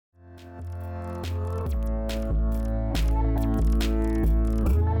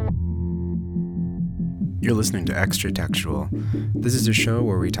You're listening to Extra Textual. This is a show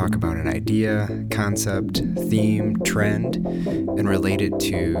where we talk about an idea, concept, theme, trend, and relate it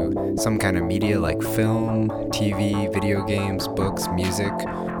to some kind of media like film, TV, video games, books, music,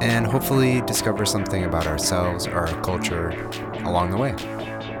 and hopefully discover something about ourselves or our culture along the way.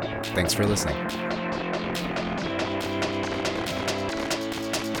 Thanks for listening.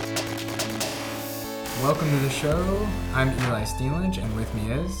 Welcome to the show. I'm Eli Steenledge, and with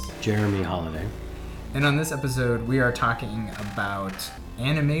me is Jeremy Holiday. And on this episode, we are talking about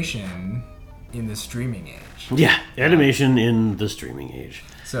animation in the streaming age. Yeah, animation in the streaming age.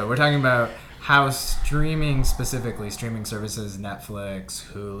 So we're talking about how streaming, specifically streaming services, Netflix,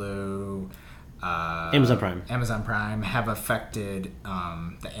 Hulu, Amazon Prime have affected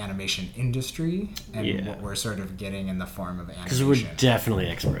the animation industry and what we're sort of getting in the form of animation. Because we're definitely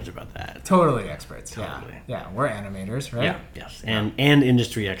experts about that. Totally experts. Totally. Yeah, we're animators, right? Yeah, yes. And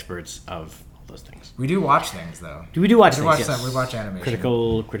industry experts of all those things. We do watch things, though. We do watch things, yes. We watch animation.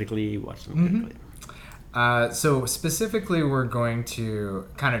 Critically watch them critically. So specifically, we're going to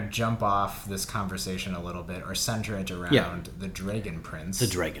kind of jump off this conversation a little bit or center it around The Dragon Prince. The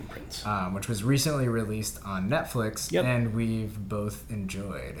Dragon Prince. Which was recently released on Netflix, and we've both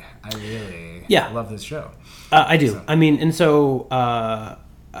enjoyed. I really love this show. I do. So. I mean, and so,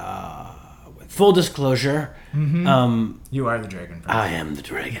 full disclosure. You are the Dragon Prince. I am the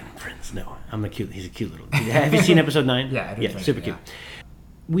Dragon Prince. No, he's a cute little... Have you seen episode 9? Yeah, I do. Yeah, super cute.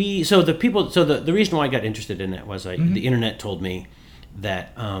 The reason why I got interested in it was the internet told me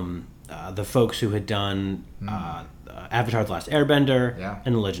that the folks who had done Avatar: The Last Airbender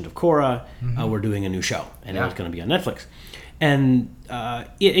and The Legend of Korra were doing a new show, and it was going to be on Netflix. And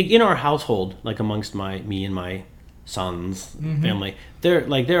in our household, like amongst me and my son's family,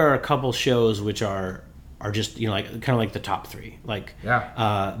 there are a couple shows which are just kind of like the top three.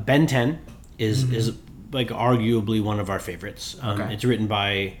 Ben 10 is like arguably one of our favorites. It's written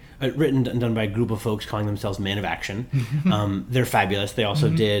and done by a group of folks calling themselves Man of Action. They're fabulous. They also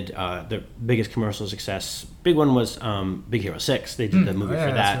did their biggest commercial success. Big one was Big Hero 6. They did the movie for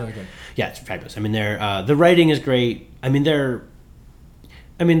that. That's really good. Yeah, it's fabulous. I mean, the writing is great. I mean, the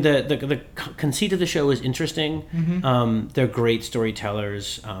conceit of the show is interesting. They're great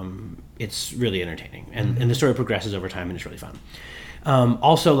storytellers. It's really entertaining, and the story progresses over time, and it's really fun.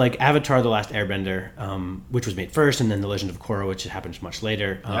 Also, like Avatar: The Last Airbender, which was made first, and then The Legend of Korra, which happens much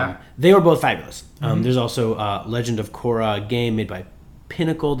later. They were both fabulous. There's also Legend of Korra game made by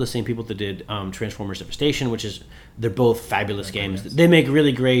Pinnacle, the same people that did Transformers Devastation, they're both fabulous games. They make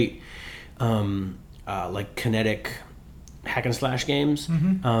really great kinetic hack and slash games.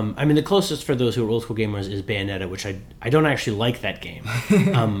 I mean, the closest for those who are old school gamers is Bayonetta, which I don't actually like that game,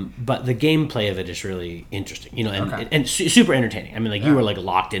 but the gameplay of it is really interesting, and super entertaining. I mean, you are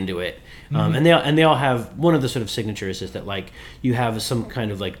locked into it, and they all have one of the sort of signatures is that you have some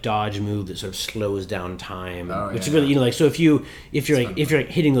kind of dodge move that sort of slows down time, which is really so if you're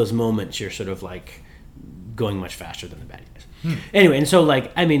hitting those moments, you're sort of going much faster than the bad guys. Anyway, and so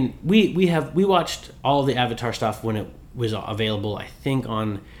we watched all the Avatar stuff when it was available, I think,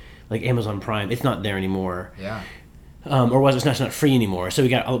 on Amazon Prime. It's not there anymore. It's not free anymore. So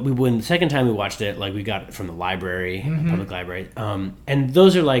when the second time we watched it, we got it from the library, public library. And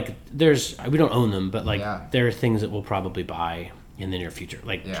those are we don't own them, but there are things that we'll probably buy in the near future,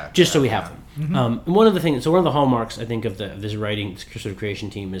 so we have them. And one of the hallmarks I think of this writing sort of creation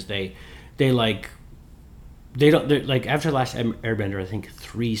team is they're after The Last Airbender, I think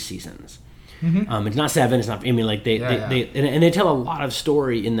 3 seasons. It's not 7. It's not. I mean, they tell a lot of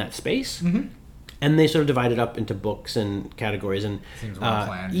story in that space, and they sort of divide it up into books and categories. And seems well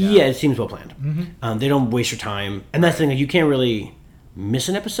planned. It seems well planned. They don't waste your time, and that's the thing. You can't really miss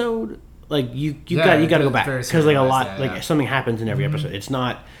an episode. You got to go back because a lot something happens in every episode. It's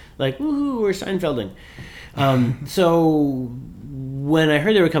not woohoo, we're Seinfelding. So when I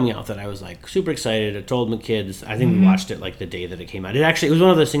heard they were coming out with it, I was super excited. I told my kids. I think we watched it the day that it came out. It was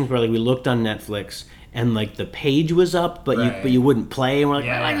one of those things where we looked on Netflix and the page was up, but you wouldn't play, and we're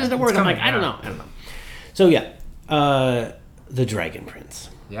why doesn't it work? I'm I don't know. So The Dragon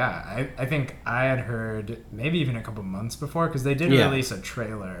Prince. Yeah, I think I had heard maybe even a couple months before, because they did release a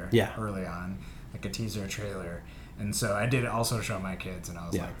trailer early on, a teaser trailer. And so I did also show my kids, and I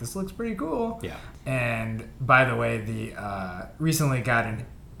was this looks pretty cool. Yeah. And by the way, the recently got an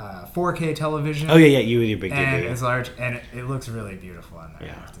 4K television. Oh, yeah, you with your big TV. And it's large, and it looks really beautiful on there,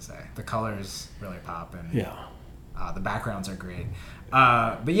 I have to say. The colors really pop, and the backgrounds are great.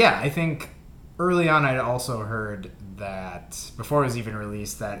 But I think early on I'd also heard that, before it was even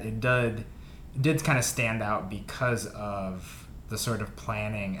released, that it did kind of stand out because of the sort of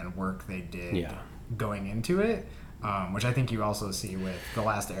planning and work they did going into it, which I think you also see with The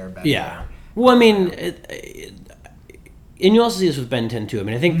Last Airbender. Yeah. Well, I mean, and you also see this with Ben 10 too. I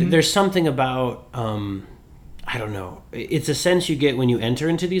mean, I think that there's something about, I don't know, it's a sense you get when you enter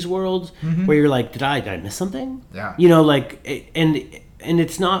into these worlds where you're like, did I miss something? Yeah. You know, like, and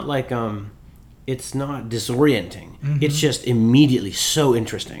it's not like, it's not disorienting. It's just immediately so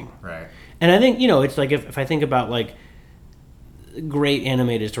interesting. Right. And I think, you know, it's like if I think about like great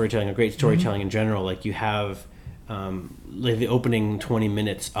animated storytelling or great storytelling in general, like you have like the opening 20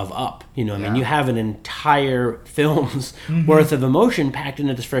 minutes of Up, you know, I mean, you have an entire film's worth of emotion packed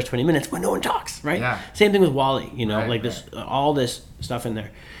into this first 20 minutes when no one talks, right? Yeah. Same thing with WALL-E, you know, like this, all this stuff in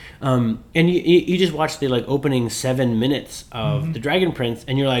there. And you just watch the like opening 7 minutes of The Dragon Prince,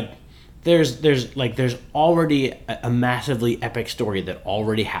 and you're like, there's already a massively epic story that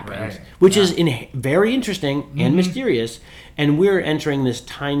already happens, which is very interesting and mysterious, and we're entering this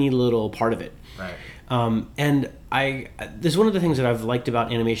tiny little part of it. Right. And there's one of the things that I've liked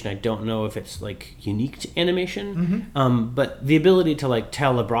about animation. I don't know if it's like unique to animation, but the ability to like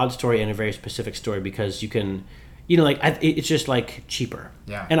tell a broad story and a very specific story, because you can, you know, like it's just like cheaper.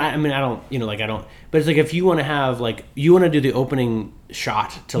 Yeah. And I mean, I don't, you know, like I don't, but it's like if you want to have like, you want to do the opening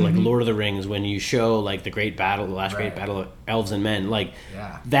shot to like Lord of the Rings when you show like the last great battle of elves and men, like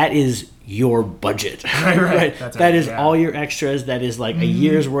that is your budget. Right. That is all your extras. That is like a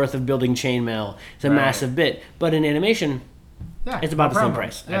year's worth of building chainmail. It's a massive bit. But in animation, it's about the same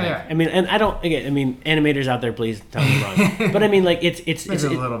price. I mean, and I don't, again, I mean, animators out there, please tell me wrong. But I mean, like, it's a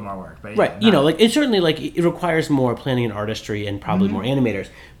little more work. But right. You know, like, it's certainly, like, it requires more planning and artistry and probably more animators.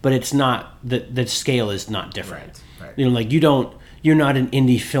 But it's not, the scale is not different. Right. You know, like, you're not an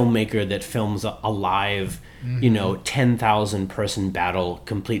indie filmmaker that films a live, you know, 10,000 person battle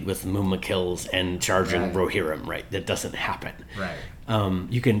complete with Muma kills and charging Rohirrim, right? That doesn't happen.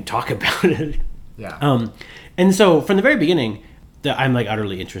 Right. You can talk about it. Yeah. And so from the very beginning, I'm like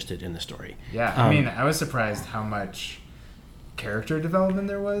utterly interested in the story. Yeah. I mean, I was surprised how much character development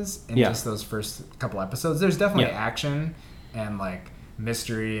there was in just those first couple episodes. There's definitely action and like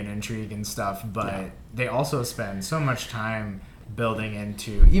mystery and intrigue and stuff, but they also spend so much time building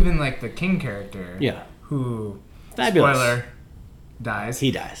into even like the king character, who fabulous. Spoiler, dies.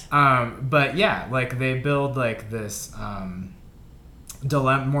 He dies. But yeah, like they build like this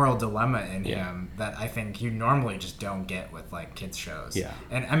moral dilemma in him that I think you normally just don't get with like kids shows. Yeah.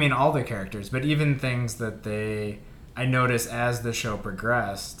 And I mean all the characters, but even things that I noticed as the show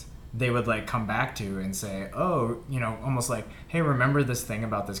progressed, they would like come back to and say, oh, you know, almost like, hey, remember this thing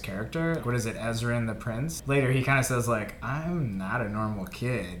about this character? What is it, Ezran the Prince? Later, he kind of says like, I'm not a normal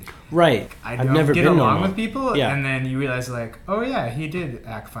kid. Right. I don't never get been along normal with people. Yeah. And then you realize like, oh yeah, he did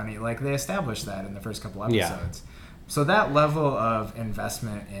act funny. Like they established that in the first couple episodes. So that level of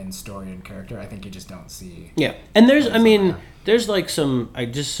investment in story and character, I think you just don't see. Yeah. And there's, I mean, there's like some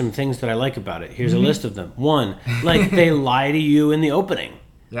things that I like about it. Here's a list of them. One, like they lie to you in the opening.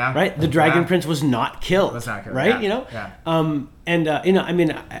 Yeah. Right? The Dragon Prince was not killed. Right? Yeah. You know? Yeah. You know, I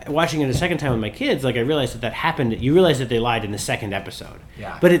mean, watching it a second time with my kids, like I realized that happened. You realize that they lied in the second episode.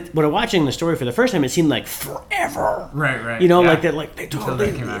 Yeah. But watching the story for the first time, it seemed like forever. Right. You know, like that, like they totally.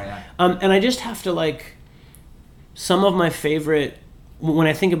 Until that came out, and I just have to like, some of my favorite, when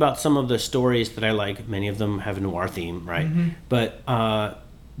I think about some of the stories that I like, many of them have a noir theme, right? But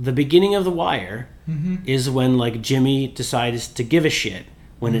the beginning of The Wire is when like Jimmy decides to give a shit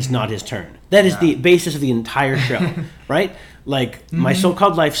when it's not his turn. That is the basis of the entire show, right? Like, My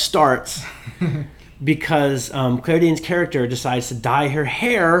So-Called Life starts because Claire Danes' character decides to dye her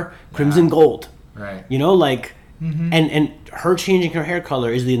hair crimson gold. Right. You know, like, and her changing her hair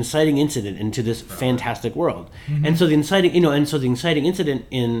color is the inciting incident into this fantastic world. And so the inciting incident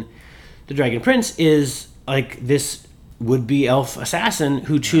in The Dragon Prince is like this would-be elf assassin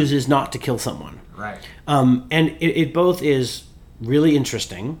who chooses not to kill someone. Right. And it both is really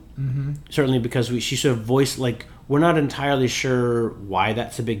interesting, certainly because she sort of voiced, like, we're not entirely sure why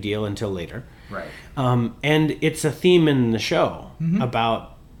that's a big deal until later. Right. And it's a theme in the show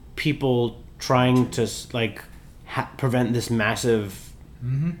about people trying to, like, prevent this massive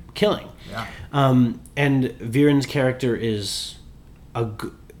killing. Yeah. And Viren's character is a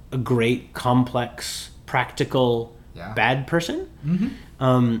great, complex, practical, bad person.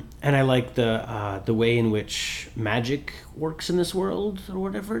 And I like the way in which magic works in this world or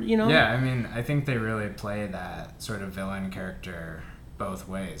whatever, you know? Yeah, I mean, I think they really play that sort of villain character both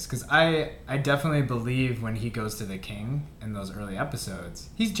ways. Because I definitely believe when he goes to the king in those early episodes,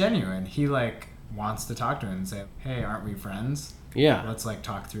 he's genuine. He, like, wants to talk to him and say, hey, aren't we friends? Yeah. Let's like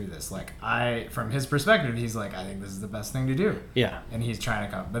talk through this. Like from his perspective, he's like, I think this is the best thing to do. Yeah. And he's trying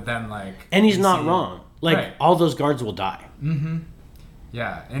to come, but then like. And he's not wrong. Like right. all those guards will die. Mm-hmm.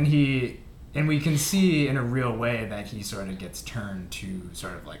 Yeah, and we can see in a real way that he sort of gets turned to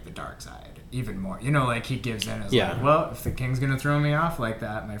sort of like the dark side even more. You know, like he gives in as like, well, if the king's gonna throw me off like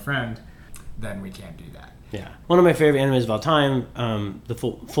that, my friend, then we can't do that. Yeah. One of my favorite animes of all time, the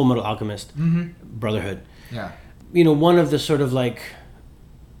Full Metal Alchemist Brotherhood. Yeah. You know, one of the sort of like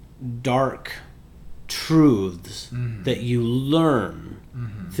dark truths that you learn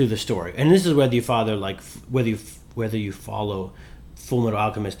through the story, and this is whether you whether you follow Full Metal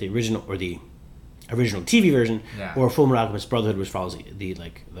Alchemist, the original, or the original TV version, or Full Metal Alchemist Brotherhood, which follows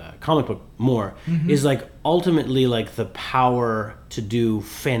the comic book more, is like ultimately like the power to do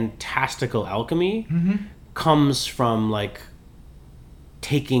fantastical alchemy comes from like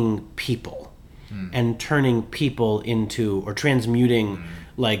taking people and turning people into, or transmuting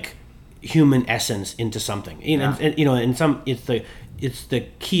like human essence into something. You know, and, you know, in some it's the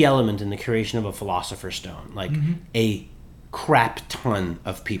key element in the creation of a philosopher's stone, like a crap ton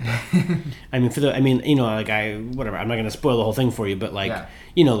of people. I'm not going to spoil the whole thing for you, but like,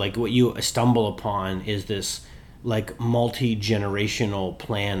 you know, like what you stumble upon is this like multi-generational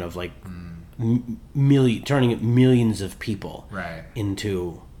plan of like turning millions of people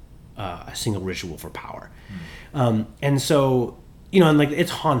into a single ritual for power. And so, you know, and like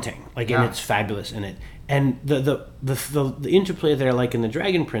it's haunting, like, and it's fabulous in it. And the interplay there, like in the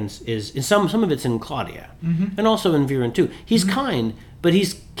Dragon Prince, is some of it's in Claudia, and also in Viren too. He's kind, but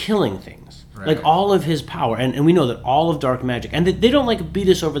he's killing things. Like all of his power, and we know that all of dark magic, and they don't like beat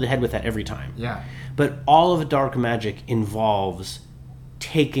us over the head with that every time. Yeah. But all of dark magic involves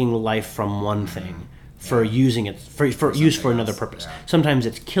taking life from one thing for using it for use for another purpose. Sometimes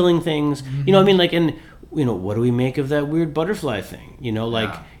it's killing things. You know, I mean, like, and you know, what do we make of that weird butterfly thing? You know,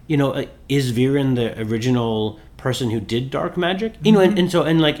 like. You know, is Viren the original person who did dark magic? You know, and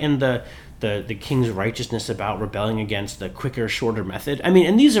the king's righteousness about rebelling against the quicker, shorter method. I mean,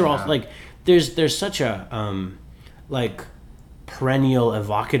 and these are all like, there's such a like perennial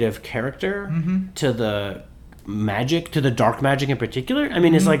evocative character to the magic, to the dark magic in particular. I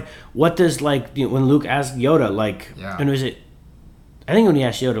mean, it's like, what does, like, you know, when Luke asked Yoda, like, and was it? I think when he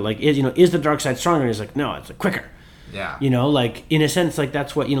asked Yoda, like, is the dark side stronger? And he's like, no, it's like quicker. Yeah. You know, like, in a sense, like,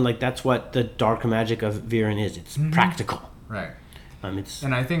 that's what, you know, like, that's what the dark magic of Viren is. It's practical. Right.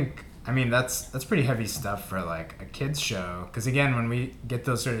 And I think, I mean, that's pretty heavy stuff for, like, a kid's show. Because, again, when we get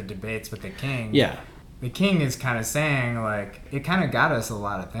those sort of debates with the king, the king is kind of saying, like, it kind of got us a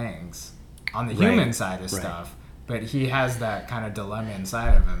lot of things on the human side of stuff. But he has that kind of dilemma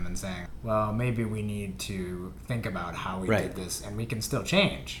inside of him and saying, well, maybe we need to think about how we did this, and we can still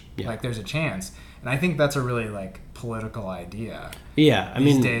change. Like, there's a chance. And I think that's a really, like, political idea. Yeah, I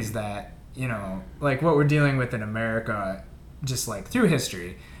mean... These days that, you know, like what we're dealing with in America, just, like, through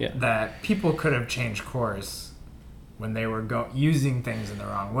history, that people could have changed course when they were using things in the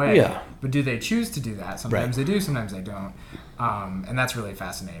wrong way. Yeah. But do they choose to do that? Sometimes they do, sometimes they don't. And that's really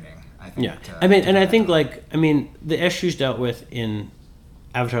fascinating, I think. Yeah. I mean, and I think, like, I mean, the issues dealt with in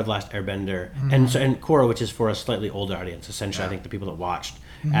Avatar: The Last Airbender, and Korra, which is for a slightly older audience, essentially, I think the people that watched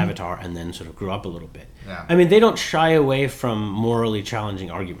Avatar and then sort of grew up a little bit. Yeah. I mean, they don't shy away from morally challenging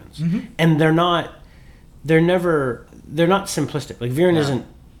arguments, and they're not simplistic. Like, Viren isn't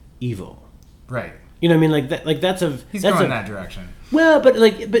evil, right? You know what I mean? Like that. Like that's a he's going that direction. Well, but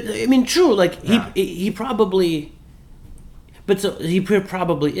I mean, true. Like he probably, but so he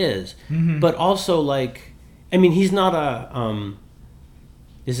probably is. But also, like, I mean, he's not a.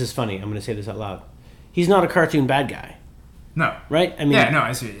 This is funny. I'm going to say this out loud. He's not a cartoon bad guy. No. Right? I mean,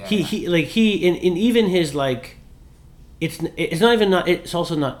 I see. Yeah, he in even his, like, it's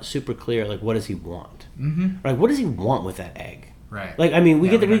also not super clear, like, what does he want? Right? What does he want with that egg? Right. Like, I mean, we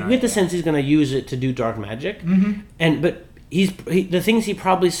get the sense he's going to use it to do dark magic, but the things he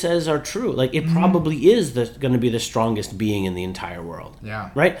probably says are true. Like, it probably is going to be the strongest being in the entire world. Yeah.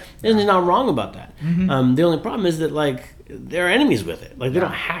 Right? And he's not wrong about that. The only problem is that, like, there are enemies with it. Like, they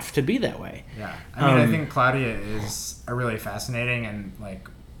don't have to be that way. Yeah. I mean, I think Claudia is a really fascinating and, like,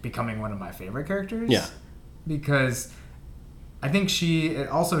 becoming one of my favorite characters. Yeah. Because I think it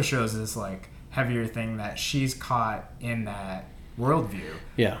also shows this, like, heavier thing that she's caught in that worldview.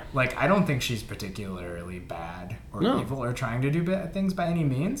 Yeah. Like, I don't think she's particularly bad or evil or trying to do bad things by any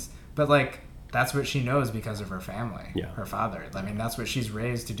means, but, like, that's what she knows because of her family, her father. I mean, that's what she's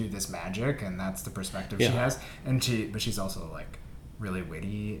raised to do, this magic, and that's the perspective she has. But she's also, like, really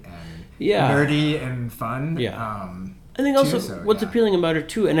witty and nerdy and fun. Yeah. I think also what's appealing about her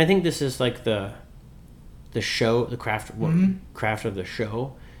too, and I think this is like the show, the craft of the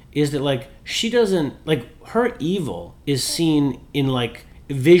show, is that like she doesn't like her evil is seen in like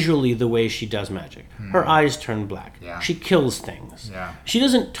visually the way she does magic. Her eyes turn black. Yeah. She kills things. Yeah. She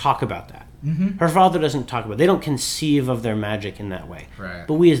doesn't talk about that. Her father doesn't talk about it. They don't conceive of their magic in that way. Right.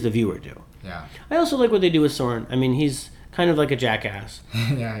 But we as the viewer do. Yeah. I also like what they do with Soren. I mean, he's kind of like a jackass.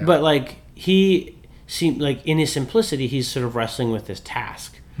 Yeah. But like he seemed like in his simplicity, he's sort of wrestling with this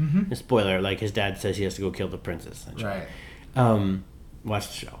task. A spoiler, like his dad says he has to go kill the princess. Right. Watch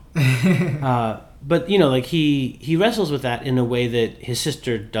the show. But you know, like he wrestles with that in a way that his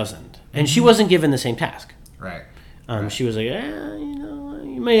sister doesn't, and she wasn't given the same task. Right. She was like, you know,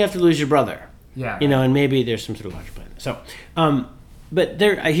 you may have to lose your brother. Yeah. You know, and maybe there's some sort of logic behind it. So, but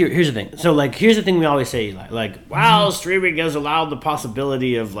here's the thing. So, like, here's the thing we always say, like, wow, streaming has allowed the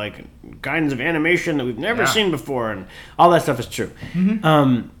possibility of like kinds of animation that we've never seen before, and all that stuff is true.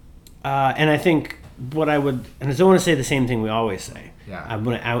 And I think what I would, and I don't want to say the same thing we always say. Yeah.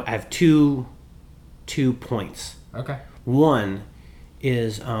 I have two points. Okay. One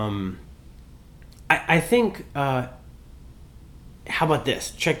is, I think. How about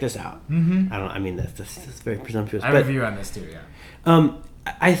this? Check this out. I mean that's very presumptuous. I have a view on this too. Yeah.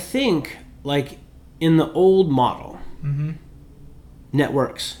 I think like in the old model,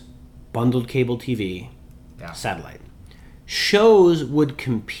 networks, bundled cable TV, satellite, shows would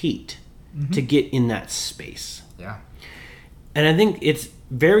compete to get in that space. Yeah. And I think it's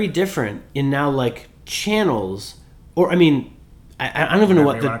very different in now like channels, or I mean, I don't even know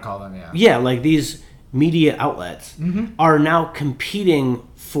what you want to call them. Yeah. Yeah, like these media outlets are now competing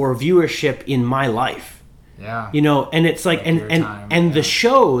for viewership in my life. Yeah. You know, and it's like and the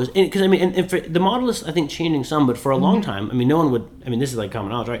shows, because I mean, and for, the model is I think changing some, but for a long time, I mean, no one would. I mean, this is like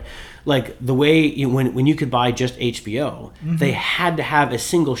common knowledge, right? Like the way when you could buy just HBO, they had to have a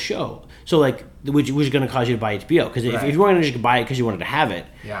single show. So like, which was going to cause you to buy HBO, because if you weren't going to just buy it because you wanted to have it,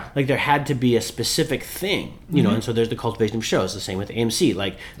 like there had to be a specific thing, you know. And so there's the cultivation of shows. The same with AMC,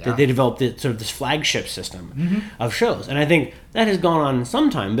 like they developed sort of this flagship system of shows, and I think that has gone on some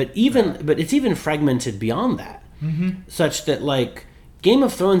time. But but it's even fragmented beyond that, such that like Game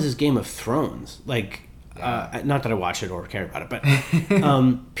of Thrones is Game of Thrones, like. Not that I watch it or care about it, but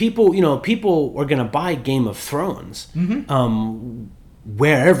people are going to buy Game of Thrones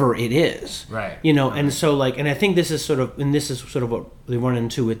wherever it is, right? You know, and so like, and I think this is sort of what they run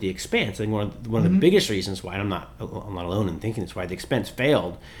into with The Expanse. I think one of the biggest reasons why, and I'm not alone in thinking this, why The Expanse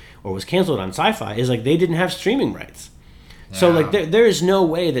failed or was canceled on Sci-Fi is like they didn't have streaming rights. So like there is no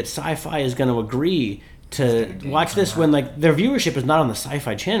way that Sci-Fi is going to agree to watch this when like their viewership is not on the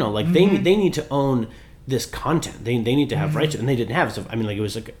Sci-Fi channel. Like they need to own this content. They need to have rights, and they didn't have it. So I mean, like it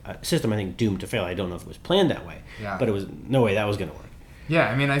was like a system I think doomed to fail. I don't know if it was planned that way, but it was no way that was going to work. Yeah,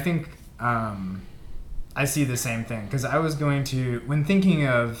 I mean, I think I see the same thing, because I was going to, when thinking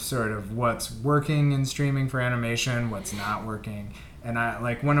of sort of what's working in streaming for animation, what's not working, and I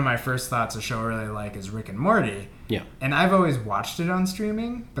like one of my first thoughts, a show I really like is Rick and Morty. Yeah. And I've always watched it on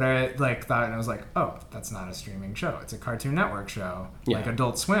streaming, but I like thought, and I was like, oh, that's not a streaming show. It's a Cartoon Network show, like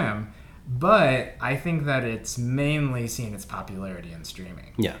Adult Swim. But I think that it's mainly seen its popularity in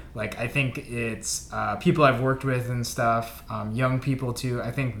streaming. Yeah. Like, I think it's people I've worked with and stuff, young people too,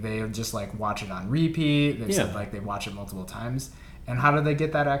 I think they just like watch it on repeat. They've said like they watch it multiple times. And how do they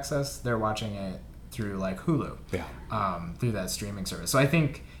get that access? They're watching it through like Hulu. Yeah. Through that streaming service. So I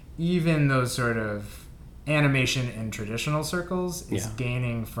think even those sort of animation in traditional circles is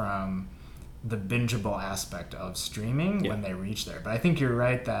gaining from the bingeable aspect of streaming when they reach there. But I think you're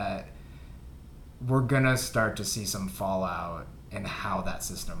right that we're going to start to see some fallout in how that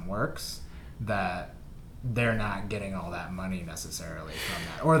system works, that they're not getting all that money necessarily from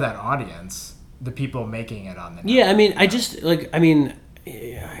that, or that audience, the people making it on the network. Yeah, I mean,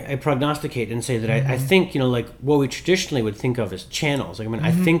 I prognosticate and say that I think, like what we traditionally would think of as channels, like, I mean,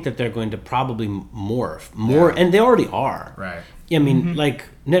 I think that they're going to probably morph more, and they already are. Right. I mean, like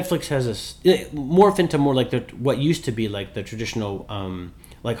Netflix has morph into more like what used to be like the traditional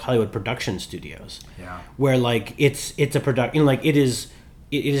like Hollywood production studios. Yeah. Where like it's a production, like it is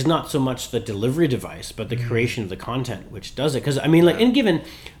not so much the delivery device, but the creation of the content which does it. Because I mean, like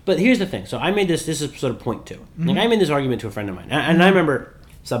but here's the thing. So I made this is sort of point two. Like I made this argument to a friend of mine, and I remember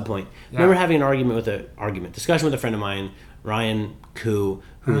remember having an discussion with a friend of mine, Ryan Koo,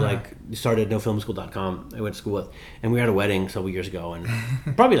 who like started nofilmschool.com. I went to school with, and we were at a wedding several years ago, and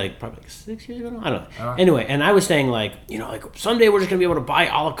probably like 6 years ago. I don't know. Anyway, and I was saying like someday we're just gonna be able to buy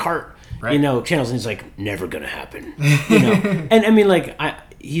a la carte, channels, and he's like, never gonna happen, And I mean, like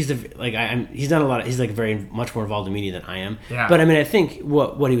he's done a lot. He's like very much more involved in media than I am. Yeah. But I mean, I think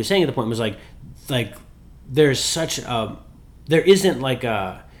what he was saying at the point was like there's such a, there isn't like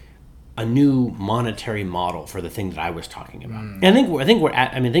a new monetary model for the thing that I was talking about. And I think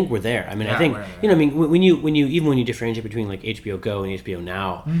we're there. I mean, I think, you know, I mean, when you differentiate between like HBO Go and HBO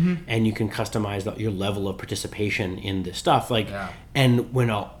Now, and you can customize your level of participation in this stuff, like, and when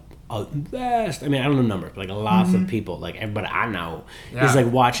a vast, I mean, I don't know numbers, but like lots of people, like everybody I know is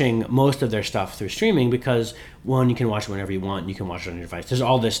like watching most of their stuff through streaming, because one, you can watch it whenever you want, and you can watch it on your device. There's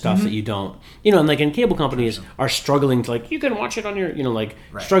all this stuff that you don't, you know, and like, and cable companies are struggling to like, you can watch it on your, you know, like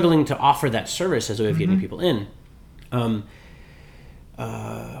struggling to offer that service as a way of getting people in.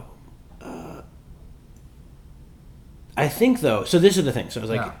 I think though, so this is the thing. So I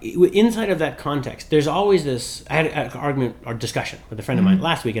was like, inside of that context, there's always this. I had an argument or discussion with a friend of mine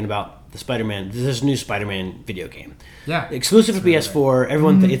last weekend about the Spider-Man. This new Spider-Man video game. Yeah, exclusive for PS4.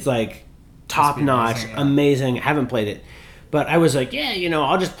 Everyone, it's like top notch, amazing. I haven't played it, but I was like, yeah, you know,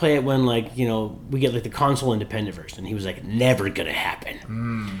 I'll just play it when like, you know, we get like the console independent version. And he was like, never gonna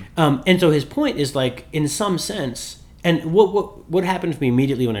happen. And so his point is like, in some sense. And what happened to me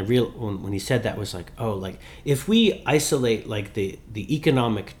immediately when he said that was like, oh, like if we isolate like the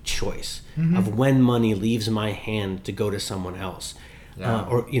economic choice of when money leaves my hand to go to someone else,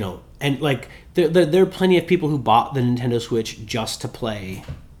 or you know, and like there are plenty of people who bought the Nintendo Switch just to play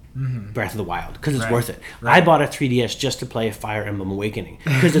Breath of the Wild because it's worth it. I bought a 3DS just to play Fire Emblem Awakening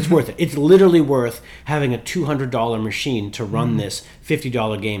because it's worth it. It's literally worth having a $200 machine to run this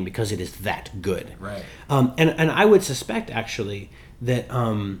 $50 game because it is that good. Right. And I would suspect actually that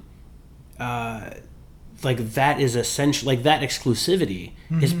like that is essential. Like that exclusivity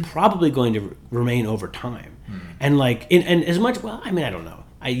is probably going to remain over time. And like and as much, well, I mean, I don't know.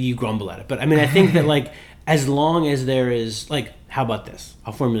 You grumble at it, but I mean, I think that like as long as there is like, how about this?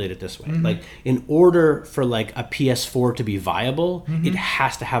 I'll formulate it this way. Like, in order for like a PS4 to be viable, it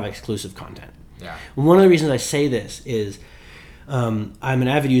has to have exclusive content. Yeah. One of the reasons I say this is I'm an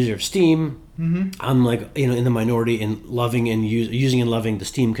avid user of Steam. I'm like, you know, in the minority in loving and using and loving the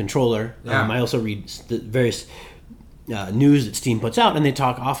Steam controller. I also read the various news that Steam puts out, and they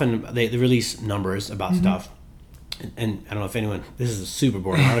talk often. They release numbers about stuff. And I don't know if anyone, this is a super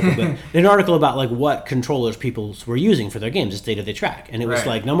boring article, but an article about like what controllers people were using for their games, this data they track. And it was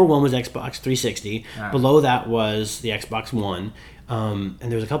like, number one was Xbox 360. Below that was the Xbox One. And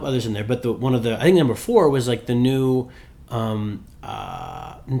there was a couple others in there, but I think number 4 was like the new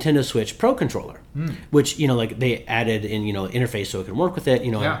Nintendo Switch Pro controller, which, you know, like they added in, you know, interface so it can work with it,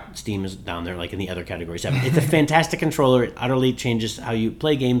 you know, Steam is down there like in the other categories. It's a fantastic controller. It utterly changes how you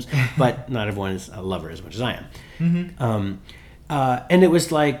play games, but not everyone is a lover as much as I am. And it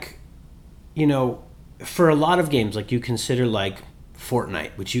was like, you know, for a lot of games, like you consider like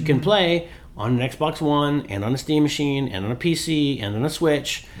Fortnite, which you can play on an Xbox One and on a Steam machine and on a PC and on a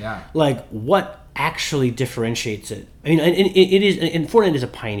Switch. Like what actually differentiates it? I mean, it is, and Fortnite is a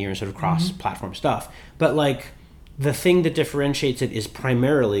pioneer in sort of cross-platform stuff, but like the thing that differentiates it is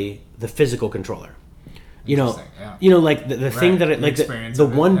primarily the physical controller. You know, like the thing that it, like the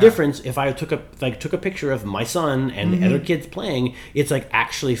one difference. If I took a picture of my son and other kids playing, it's like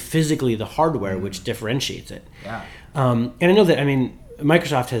actually physically the hardware which differentiates it. And I know that, I mean,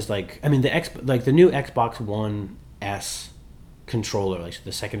 Microsoft has like, I mean, the new Xbox One S controller, like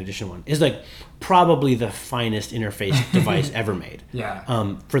the second edition one, is like probably the finest interface device ever made.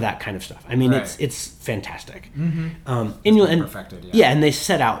 For that kind of stuff. I mean, it's fantastic. And perfected. And they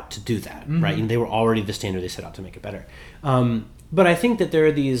set out to do that, right? And they were already the standard. They set out to make it better. But I think that there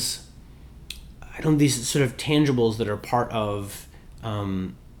are these sort of tangibles that are part of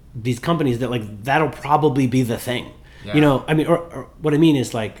these companies that like that'll probably be the thing. You know, I mean, or what I mean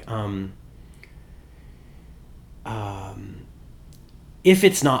is like. If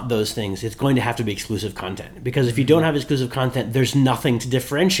it's not those things, it's going to have to be exclusive content. Because if you don't have exclusive content, there's nothing to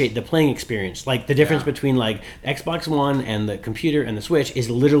differentiate the playing experience. Like the difference between like Xbox One and the computer and the Switch is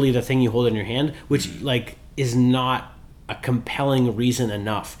literally the thing you hold in your hand, which like is not a compelling reason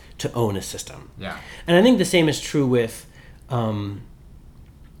enough to own a system. And I think the same is true with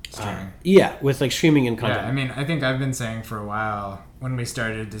streaming. With like streaming and content. I mean, I think I've been saying for a while, when we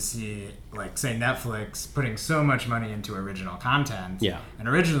started to see, like, say, Netflix putting so much money into original content. And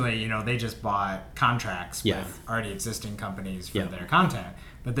originally, you know, they just bought contracts with already existing companies for their content.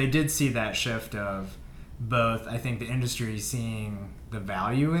 But they did see that shift of both, I think, the industry seeing the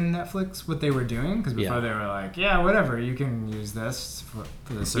value in Netflix, what they were doing. Because before they were like, whatever, you can use this for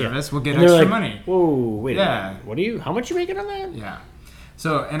the service. We'll get extra money. Whoa, wait a minute. How much you making on that?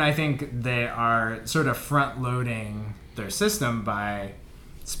 So, and I think they are sort of front-loading their system by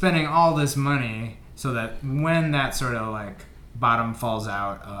spending all this money so that when that sort of like bottom falls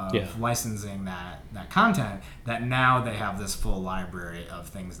out of licensing that content, that now they have this full library of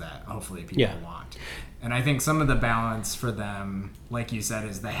things that hopefully people want. And I think some of the balance for them, like you said,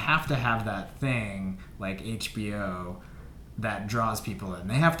 is they have to have that thing like HBO that draws people in.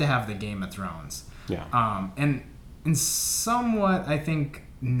 They have to have the Game of Thrones. And somewhat, I think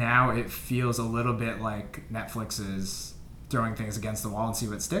now it feels a little bit like Netflix is throwing things against the wall and see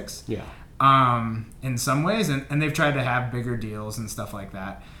what sticks. In some ways, and they've tried to have bigger deals and stuff like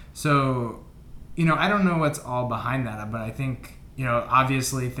that. So, I don't know what's all behind that, but I think,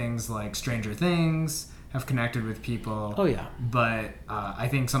 obviously things like Stranger Things have connected with people. But I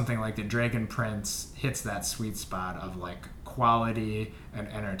think something like The Dragon Prince hits that sweet spot of like quality and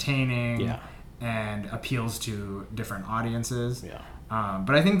entertaining and appeals to different audiences.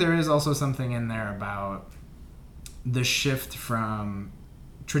 But I think there is also something in there about the shift from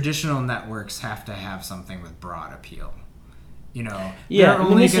traditional networks have to have something with broad appeal. They're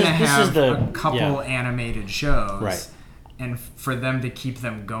only going to have a couple animated shows, and for them to keep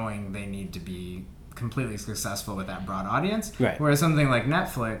them going, they need to be completely successful with that broad audience. Whereas something like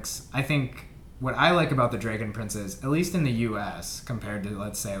Netflix, I think what I like about The Dragon Prince is, at least in the US, compared to,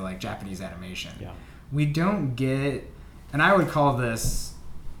 let's say, like Japanese animation, we don't get, and I would call this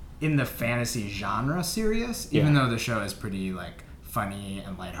in the fantasy genre serious, even though the show is pretty like funny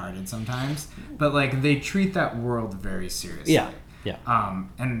and lighthearted sometimes, but like they treat that world very seriously.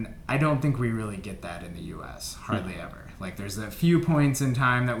 And I don't think we really get that in the US, hardly ever. Like there's a few points in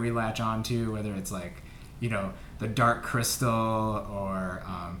time that we latch onto, whether it's like, the Dark Crystal, or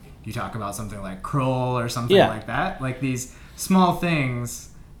you talk about something like Krull or something like that. Like these small things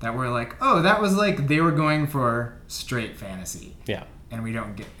that were like, oh, that was like they were going for straight fantasy. And we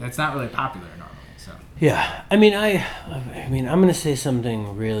don't get, it's not really popular normally. So I mean, I'm gonna say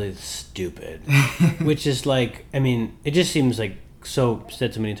something really stupid, which is like, it just seems like so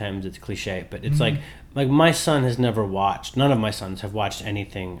said so many times it's cliche, but it's like my son has never watched. None of my sons have watched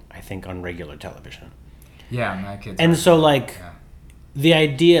anything, I think, on regular television. My kids. And so like the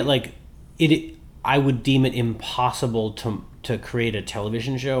idea, like I would deem it impossible to create a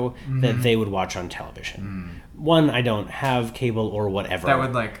television show that they would watch on television. One, I don't have cable or whatever. That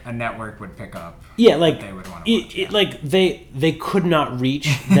would, like, a network would pick up. Like they would want to watch. Like they could not reach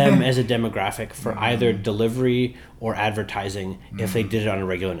them as a demographic for either delivery or advertising if they did it on a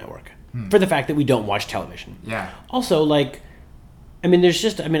regular network. For the fact that we don't watch television. Also, like, there's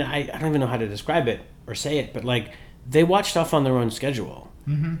just, I don't even know how to describe it or say it, but like they watch stuff on their own schedule.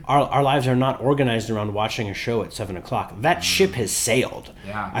 Our lives are not organized around watching a show at 7:00. That ship has sailed,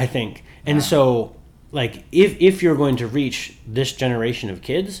 I think. And so, like, if you're going to reach this generation of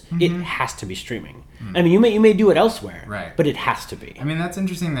kids, it has to be streaming. You may do it elsewhere, but it has to be. That's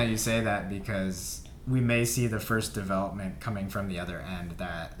interesting that you say that, because we may see the first development coming from the other end,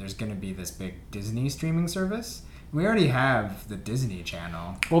 that there's going to be this big Disney streaming service. We already have the Disney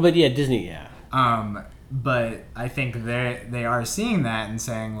Channel. Well, but Disney, But I think they are seeing that and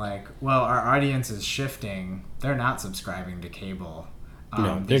saying, like, well, our audience is shifting. They're not subscribing to cable.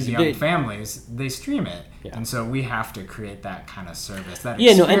 These young families, they stream it. And so we have to create that kind of service. That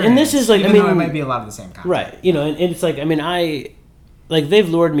and this is like, even though it might be a lot of the same content. Right. And it's like, they've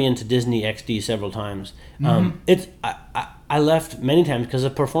lured me into Disney XD several times. I left many times because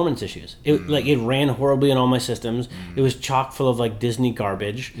of performance issues. It ran horribly on all my systems. It was chock full of like Disney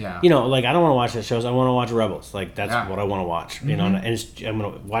garbage. Like I don't want to watch the shows. I want to watch Rebels. Like that's what I want to watch. And I'm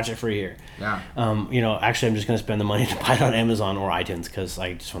gonna watch it for a year. Actually, I'm just gonna spend the money to buy it on Amazon or iTunes because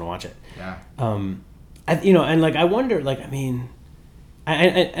I just want to watch it. And like I wonder, like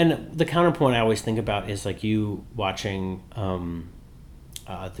and the counterpoint I always think about is like you watching.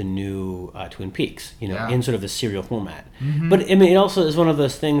 The new Twin Peaks, in sort of the serial format. But it also is one of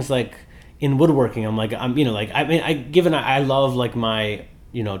those things like in woodworking. I'm like, I love like my,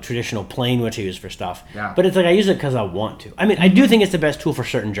 traditional plane which I use for stuff. But it's like I use it because I want to. I do think it's the best tool for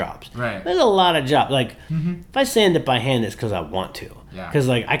certain jobs. There's a lot of jobs. Like if I sand it by hand, it's because I want to. Because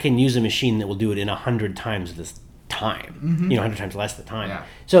like I can use a machine that will do it in 100 times this time. 100 times less the time.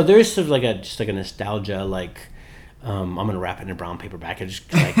 So there is sort of like a nostalgia like. I'm going to wrap it in a brown paper package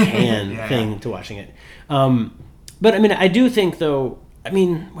because I can thing to watching it. But I do think though, I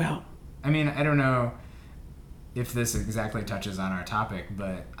don't know if this exactly touches on our topic,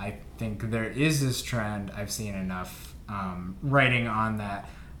 but I think there is this trend. I've seen enough writing on that.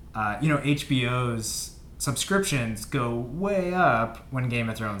 HBO's subscriptions go way up when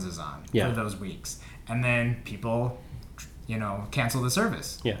Game of Thrones is on for those weeks. And then people cancel the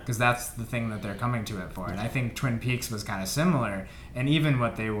service. Because that's the thing that they're coming to it for. And I think Twin Peaks was kind of similar. And even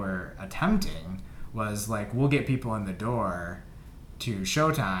what they were attempting was like, we'll get people in the door to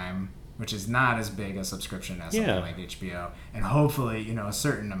Showtime, which is not as big a subscription as something like HBO, and hopefully, you know, a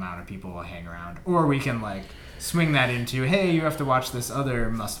certain amount of people will hang around, or we can like swing that into, hey, you have to watch this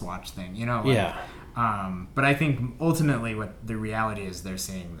other must-watch thing, you know? Like, but I think ultimately what the reality is, they're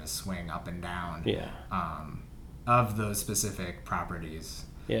seeing this swing up and down of those specific properties.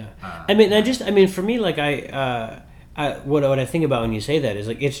 Yeah. For me, like what I think about when you say that is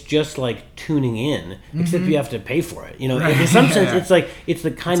like, it's just like tuning in, except you have to pay for it. You know, in some sense, it's like, it's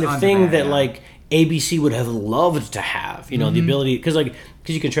the kind of thing that like ABC would have loved to have, you know, the ability, because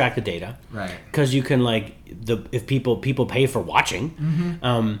you can track the data, right? Because you can like if people pay for watching,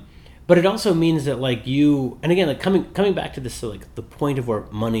 but it also means that like you, and again, like coming back to this, like the point of where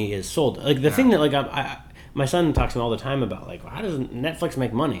money is sold, like the thing that like my son talks to me all the time about, like, how does Netflix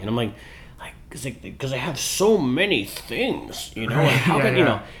make money? And I'm like because they have so many things, you know, like how can you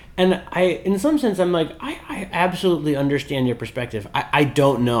know. And in some sense, I'm like, I absolutely understand your perspective. I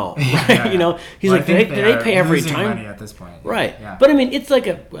don't know, right? You know, he's like, do they pay every time? Money at this point, right? Yeah. But I mean, it's like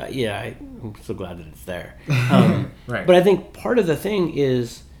I'm so glad that it's there. Right. But I think part of the thing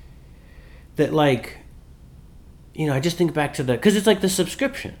is that, like, you know, I just think back to because it's like the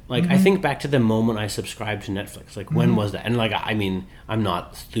subscription. Like, I think back to the moment I subscribed to Netflix. Like, when was that? And like, I mean, I'm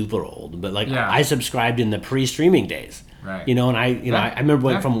not super old, but like, I subscribed in the pre-streaming days. Right. You know, and I remember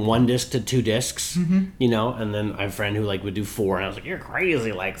going from 1 disc to 2 discs, you know, and then I have a friend who like would do 4, and I was like, you're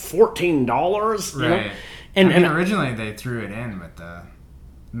crazy, like $14, you know? And originally they threw it in with the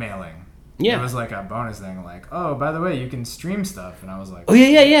mailing. Yeah. It was like a bonus thing, like, oh, by the way, you can stream stuff, and I was like, oh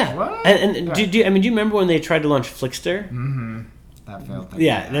yeah. What? And do you remember when they tried to launch Flickster? That failed.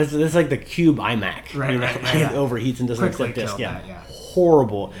 Yeah, that's like the Cube iMac. Right, you know? It overheats and doesn't accept disc. Yeah.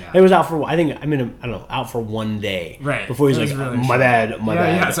 Horrible. Yeah. It was out for, I don't know, out for 1 day. Right. Before he's like, really my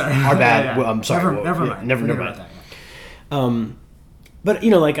bad, sorry. Our bad. Well, I'm sorry. Never mind. Never mind. But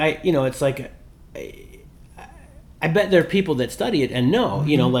you know, like it's like, I bet there are people that study it and know,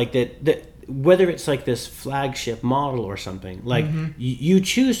 you know, like that whether it's like this flagship model or something, like you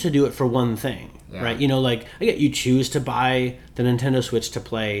choose to do it for one thing, right? You know, like you choose to buy the Nintendo Switch to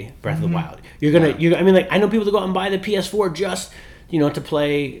play Breath of the Wild. I mean, like, I know people that go out and buy the PS4 just, you know, to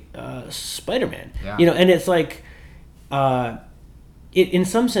play Spider-Man. You know, and it's like, in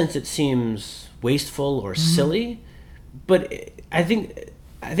some sense it seems wasteful or silly, but I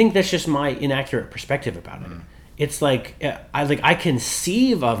think that's just my inaccurate perspective about it. It's like I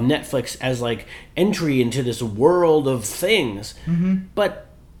conceive of Netflix as like entry into this world of things, but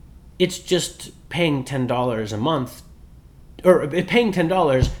it's just paying $10 a month, or paying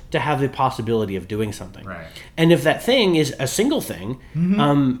 $10 to have the possibility of doing something. Right. And if that thing is a single thing,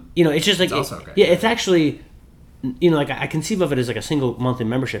 you know, it's just like it's actually, you know, like I conceive of it as like a single monthly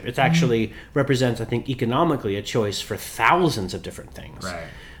membership. It actually represents, I think, economically a choice for thousands of different things. Right.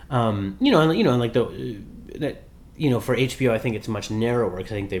 You know, and like that. You know, for HBO, I think it's much narrower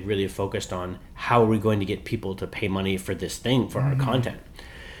because I think they've really focused on how are we going to get people to pay money for this thing, for our content.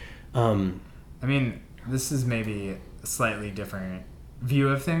 I mean, this is maybe a slightly different view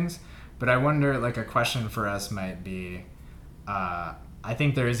of things, but I wonder, like, a question for us might be, I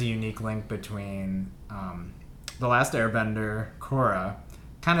think there is a unique link between The Last Airbender, Korra,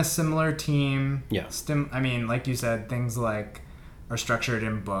 kind of similar team. Yeah. I mean, like you said, things like are structured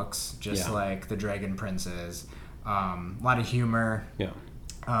in books, just like the Dragon Prince is. A lot of humor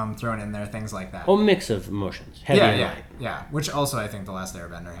thrown in there, things like that. A mix of emotions. Heavy and light. Yeah. Which also I think The Last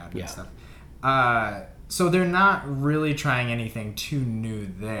Airbender had and stuff. So they're not really trying anything too new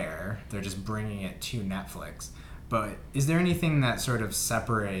there. They're just bringing it to Netflix. But is there anything that sort of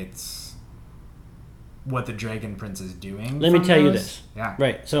separates what the Dragon Prince is doing? Let me tell you this. Yeah.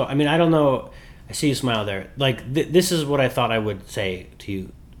 Right. So, I mean, I don't know. I see you smile there. Like, this is what I thought I would say to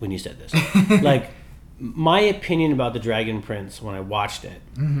you when you said this. Like, my opinion about the Dragon Prince when I watched it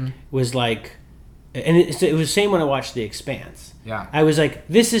was like, and it was the same when I watched The Expanse. Yeah. I was like,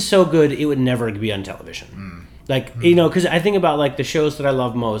 this is so good, it would never be on television. Like, you know, because I think about like the shows that I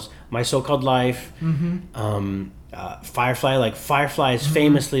love most, My So-Called Life, Firefly. Like, Firefly is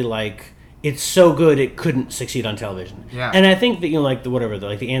famously like, it's so good it couldn't succeed on television. Yeah. And I think that, you know, like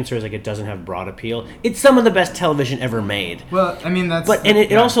the answer is like it doesn't have broad appeal. It's some of the best television ever made. Well, I mean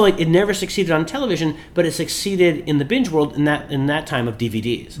it also like it never succeeded on television, but it succeeded in the binge world in that time of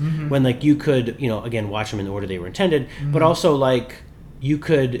DVDs when like you could, you know, again, watch them in the order they were intended, but also like you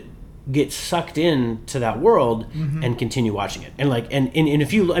could get sucked into that world and continue watching it. And like and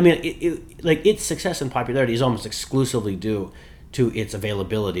if you, I mean, like its success and popularity is almost exclusively due to its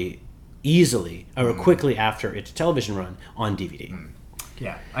availability easily or quickly after its television run on DVD.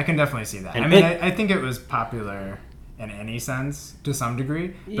 Yeah, I can definitely see that. I think it was popular in any sense to some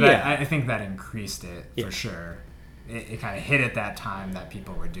degree, but I think that increased it for sure. It kind of hit at that time that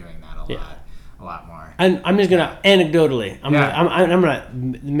people were doing that a lot more. And I'm just gonna anecdotally, I'm gonna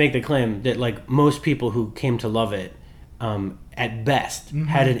make the claim that like most people who came to love it, at best,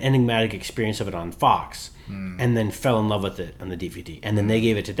 had an enigmatic experience of it on Fox, and then fell in love with it on the DVD, and then they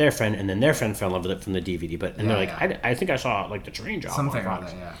gave it to their friend, and then their friend fell in love with it from the DVD. But they're like, I think I saw like the Terrain Job something on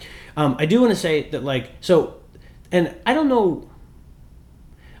Fox. Like that, yeah. I do want to say that like so, and I don't know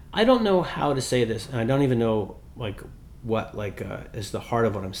how to say this, and I don't even know like what like is the heart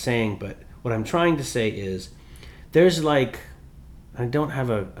of what I'm saying, but what I'm trying to say is there's like, I don't have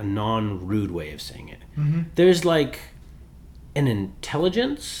a non-rude way of saying it. There's like an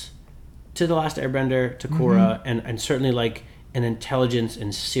intelligence to The Last Airbender, to Korra, and certainly like an intelligence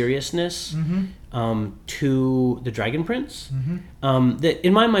and seriousness to the Dragon Prince that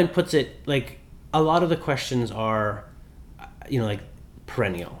in my mind puts it like a lot of the questions are, like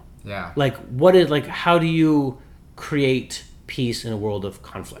perennial. Yeah. Like what is like, how do you create peace in a world of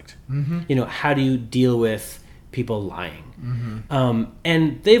conflict? How do you deal with people lying?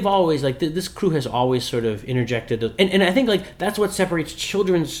 And they've always like this crew has always sort of interjected, and I think like that's what separates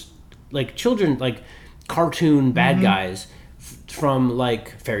children like cartoon bad guys from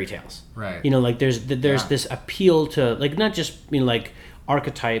like fairy tales. Right. Like there's this appeal to like not just like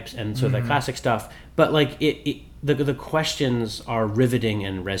archetypes and sort of that classic stuff, but like the questions are riveting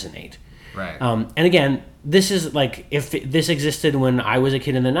and resonate. Right. And again, this is like if this existed when I was a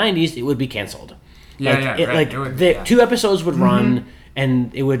kid in the 90s, it would be canceled. Right. 2 episodes would run,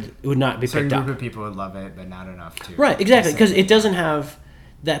 and it would not be certain picked up. Group of people would love it, but not enough to. Right, exactly, because it doesn't have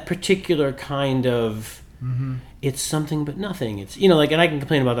that particular kind of. It's something but nothing. It's and I can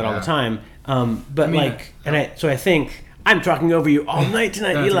complain about that all the time. I think I'm talking over you all night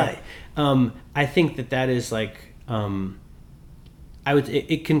tonight, Eli. I think that is like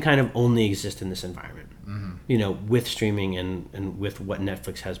it can kind of only exist in this environment. With streaming and with what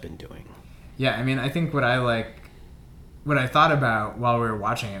Netflix has been doing. Yeah, I think what I thought about while we were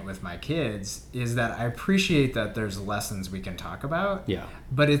watching it with my kids is that I appreciate that there's lessons we can talk about. Yeah.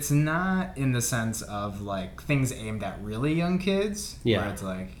 But it's not in the sense of like things aimed at really young kids. Yeah. Where it's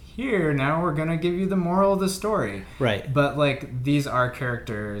like, here, now we're going to give you the moral of the story. Right. But like these are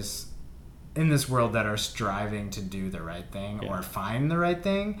characters in this world that are striving to do the right thing or find the right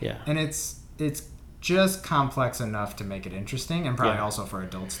thing. Yeah. And it's just complex enough to make it interesting and probably also for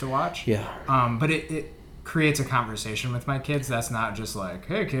adults to watch. Yeah. But it creates a conversation with my kids that's not just like,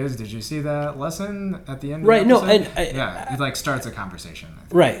 hey kids, did you see that lesson at the end of the episode? It like starts a conversation, I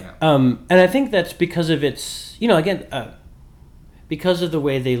think. Right. And I think that's because of its because of the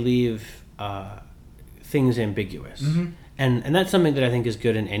way they leave things ambiguous. And that's something that I think is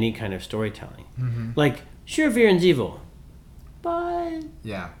good in any kind of storytelling. Like, sure, Viren's evil, but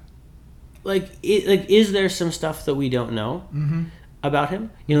is there some stuff that we don't know about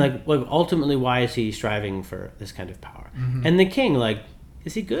him? Like ultimately, why is he striving for this kind of power? And the king,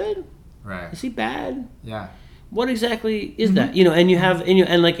 is he good? Right. Is he bad? Yeah. What exactly is that? And you have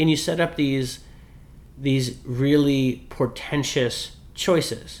and you set up these really portentous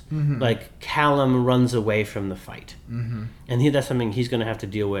choices. Like Callum runs away from the fight, and that's something he's going to have to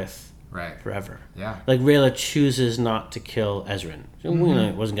deal with. Right. Forever. Yeah. Like Rayla chooses not to kill Ezrin.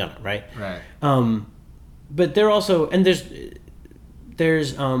 It wasn't gonna, right? Right. But there also, and there's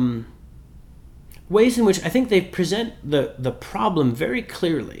ways in which I think they present the problem very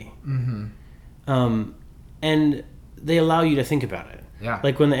clearly. And they allow you to think about it. Yeah.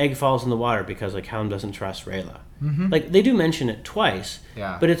 Like when the egg falls in the water because like Callum doesn't trust Rayla. Like they do mention it twice.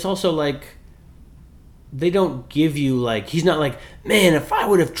 Yeah. But it's also like they don't give you like, he's not like, man, if I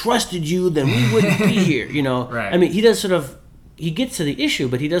would have trusted you, then we wouldn't be here, Right. He does he gets to the issue,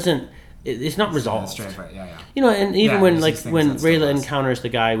 but he doesn't, it's not resolved. Straight, right. Yeah. And even when Rayla encounters the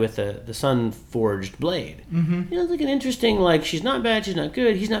guy with the sun forged blade, it's like an interesting, like, she's not bad, she's not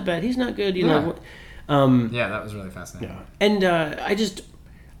good, he's not bad, he's not good, that was really fascinating. Yeah. And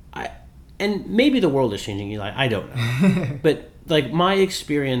and maybe the world is changing, Eli, I don't know. But like my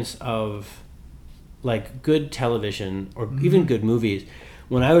experience of like good television or even good movies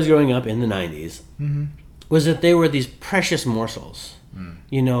when I was growing up in the 90s was that they were these precious morsels.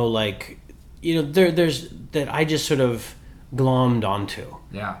 There's that I just sort of glommed onto.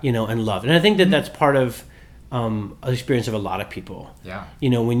 Yeah. And loved. And I think that that's part of the experience of a lot of people. Yeah.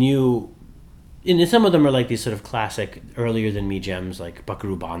 When you and some of them are like these sort of classic earlier than me gems like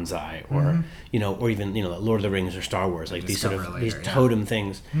Buckaroo Banzai or or even Lord of the Rings or Star Wars, like these sort of these totem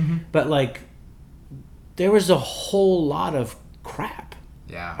things. But like there was a whole lot of crap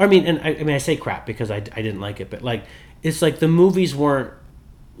Yeah. I mean, and I say crap because I didn't like it, but like it's like the movies weren't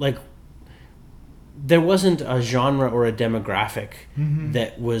like there wasn't a genre or a demographic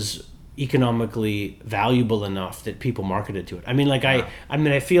that was economically valuable enough that people marketed to it. I mean, like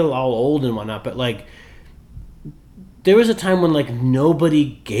I feel all old and whatnot, but like there was a time when like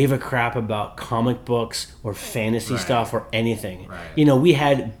nobody gave a crap about comic books or fantasy stuff or anything. Right. You know, we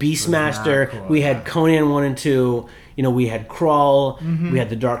had Beastmaster, cool, we had Conan 1 and 2, you know, we had Crawl, we had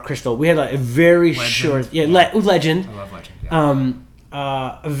the Dark Crystal. We had like a very short Legend. I love Legend.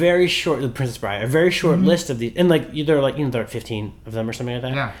 Yeah. A very short, the Princess Bride, a very short list of these, and like they're like, you know, there are 15 of them or something like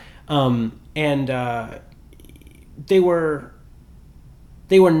that. Yeah. And they were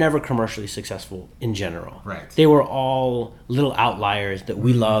never commercially successful in general. Right. They were all little outliers that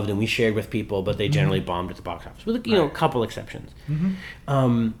we loved and we shared with people, but they generally bombed at the box office, with a couple exceptions.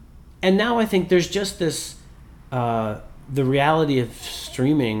 And now I think there's just this the reality of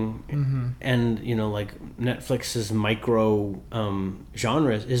streaming and you know like Netflix's micro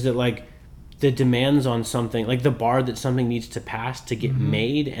genres is that like the demands on something, like the bar that something needs to pass to get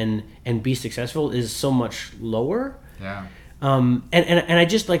made and be successful is so much lower. Yeah. And I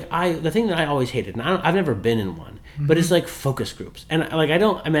just like the thing that I always hated, and I've never been in one, but it's like focus groups, and like I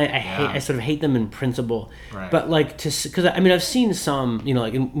sort of hate them in principle, but like because I mean I've seen some, you know,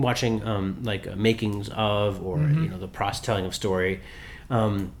 like in watching like makings of or you know the telling of story,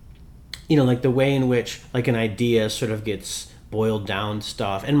 you know, like the way in which like an idea sort of gets boiled down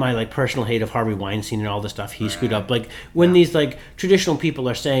stuff, and my like personal hate of Harvey Weinstein and all the stuff he screwed up. Like when these like traditional people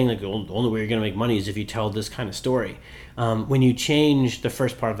are saying like the only way you're gonna make money is if you tell this kind of story. When you change the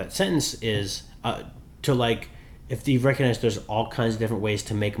first part of that sentence is to like if you recognize there's all kinds of different ways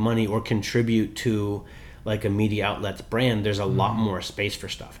to make money or contribute to like a media outlet's brand, there's a lot more space for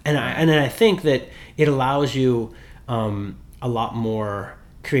stuff, and I think that it allows you a lot more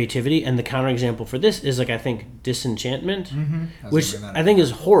creativity. And the counterexample for this is like I think Disenchantment, which I think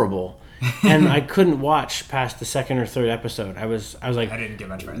is horrible. And I couldn't watch past the second or third episode. I was like, I didn't get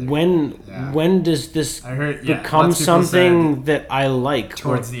much further. When does this become something that I like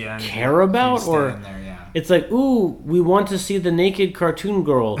towards or the end, care about? Or it's like, ooh, we want to see the naked cartoon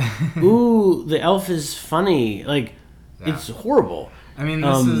girl. Ooh, the elf is funny. Like, it's horrible. I mean,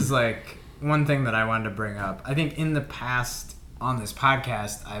 this is like one thing that I wanted to bring up. I think in the past on this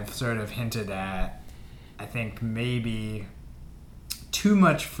podcast, I've sort of hinted at, I think maybe too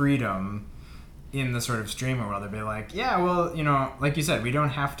much freedom in the sort of streaming world. They'd be like, yeah, well, you know, like you said, we don't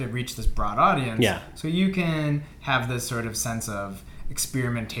have to reach this broad audience. Yeah. So you can have this sort of sense of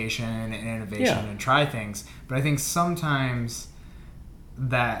experimentation and innovation and try things. But I think sometimes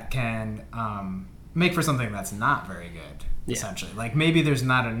that can make for something that's not very good, essentially. Like maybe there's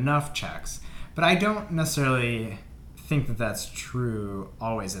not enough checks. But I don't necessarily think that that's true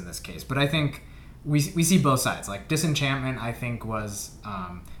always in this case. But I think we see both sides. Like Disenchantment, I think, was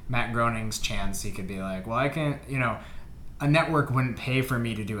Matt Groening's chance. He could be like, well, I can, you know, a network wouldn't pay for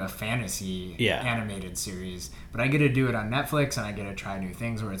me to do a fantasy animated series, but I get to do it on Netflix, and I get to try new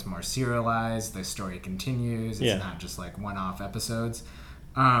things where it's more serialized. The story continues. It's not just like one-off episodes.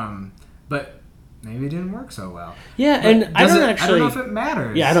 But maybe it didn't work so well. Yeah, but and I don't know if it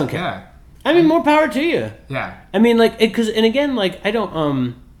matters. Yeah, I don't care. Yeah. I mean, more power to you. Yeah. I mean, like, because, and again, like, I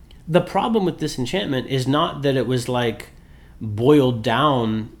don't, the problem with Disenchantment is not that it was, like, boiled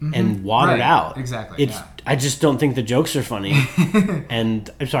down and watered out. Exactly. I just don't think the jokes are funny. And,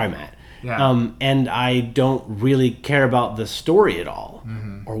 I'm sorry, Matt. Yeah. And I don't really care about the story at all.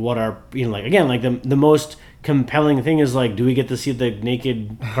 Or what are, you know, like, again, like, the most compelling thing is, like, do we get to see the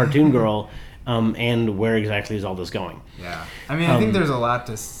naked cartoon girl? And where exactly is all this going? Yeah. I mean, I think there's a lot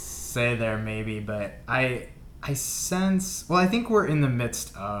to say there maybe, but I sense, well, I think we're in the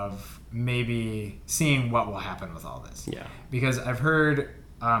midst of maybe seeing what will happen with all this. Yeah. Because I've heard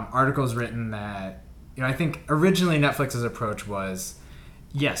articles written that, you know, I think originally Netflix's approach was,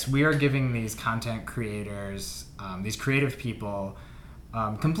 yes, we are giving these content creators, these creative people,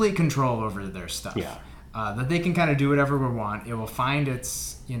 complete control over their stuff. Yeah. That they can kind of do whatever we want. It will find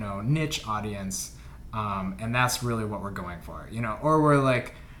its, you know, niche audience, and that's really what we're going for. You know, or we're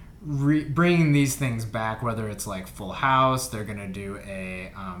like bringing these things back, whether it's like Full House, they're going to do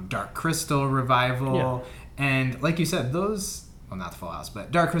a Dark Crystal revival. And like you said, those, well, not Full House,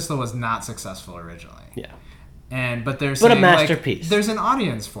 but Dark Crystal was not successful originally. Yeah. But they're saying, a masterpiece. Like, there's an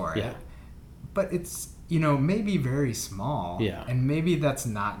audience for it. Yeah. But it's, you know, maybe very small. Yeah. And maybe that's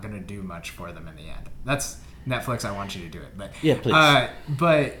not going to do much for them in the end. That's Netflix, I want you to do it. But yeah, please.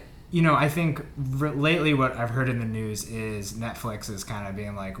 But, you know, I think lately what I've heard in the news is Netflix is kind of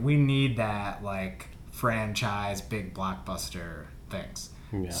being like, we need that, like, franchise, big blockbuster things.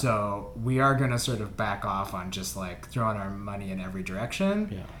 Yeah. So we are going to sort of back off on just like throwing our money in every direction.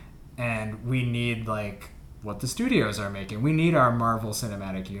 Yeah. And we need like what the studios are making. We need our Marvel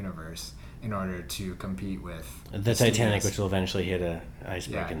Cinematic Universe in order to compete with the Titanic, which will eventually hit a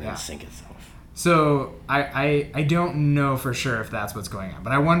iceberg and then yeah. sink itself. So I don't know for sure if that's what's going on,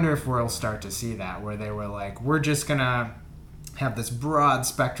 but I wonder if we'll start to see that, where they were like, we're just gonna have this broad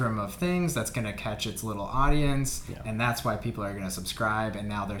spectrum of things that's gonna catch its little audience, and that's why people are gonna subscribe. And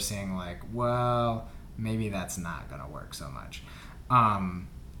now they're saying like, well, maybe that's not gonna work so much.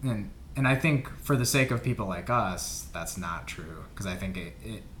 And I think for the sake of people like us, that's not true, because I think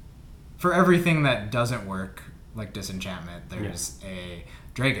it for everything that doesn't work, like Disenchantment, there's a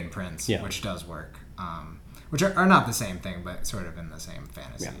Dragon Prince, which does work, which are not the same thing, but sort of in the same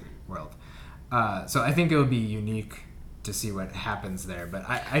fantasy world. So I think it would be unique to see what happens there. But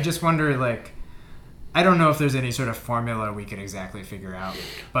I just wonder, like, I don't know if there's any sort of formula we could exactly figure out.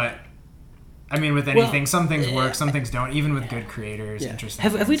 But, I mean, with anything, some things work, some things don't, even with good creators. Interesting.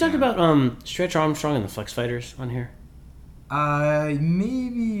 Have we talked about Stretch Armstrong and the Flex Fighters on here?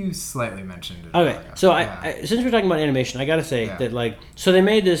 Maybe you slightly mentioned it. Okay, so I since we're talking about animation, I gotta say that, like, so they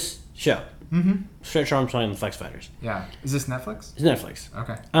made this show, Stretch Armstrong and the Flex Fighters. Yeah, is this Netflix? It's Netflix.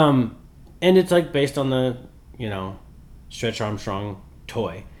 Okay. And it's like based on the Stretch Armstrong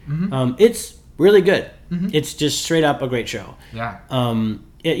toy. It's really good. It's just straight up a great show. Yeah.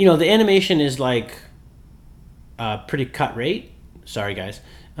 The animation is like pretty cut rate. Sorry, guys.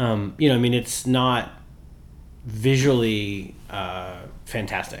 It's not visually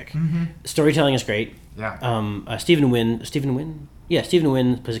fantastic. Storytelling is great. Yeah. Stephen Wynn? Yeah, Stephen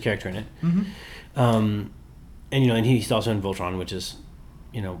Wynn plays a character in it. And he's also in Voltron, which is,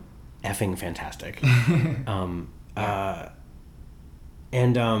 effing fantastic.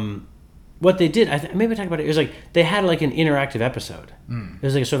 What they did, maybe I talked about it. It was like they had like an interactive episode. It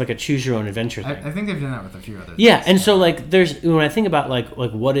was like sort of like a choose your own adventure thing. I think they've done that with a few other. Yeah, and so like when I think about like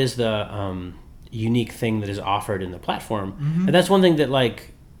what is the unique thing that is offered in the platform, and that's one thing that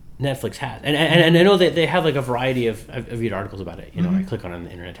like Netflix has, and I know that they have like a variety of I've read articles about it. I click on it and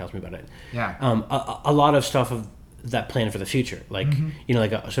the internet tells me about it. Yeah. A lot of stuff of that plan for the future, like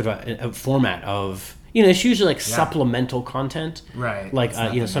like a sort of a format of. It's usually like supplemental content, right? Like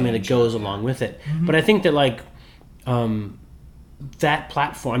something that goes along with it. But I think that like that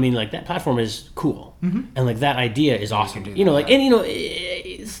platform. I mean, like that platform is cool, and like that idea is awesome.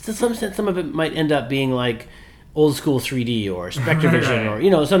 Some of it might end up being like old school 3D or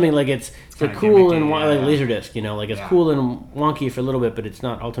Spectrovision or something like it's cool and like Laserdisc. Like it's cool and wonky for a little bit, but it's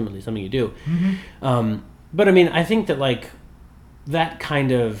not ultimately something you do. But I mean, I think that like that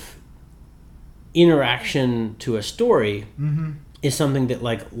kind of interaction to a story is something that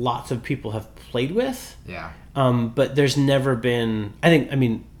like lots of people have played with. Yeah. But there's never been,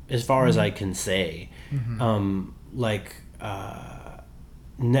 as far as I can say,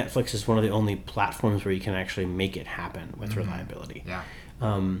 Netflix is one of the only platforms where you can actually make it happen with reliability. Yeah.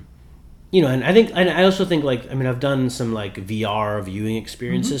 And I also think like, I've done some like VR viewing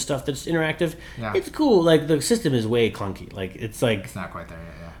experiences stuff that's interactive. Yeah. It's cool. Like the system is way clunky. Like it's like, it's not quite there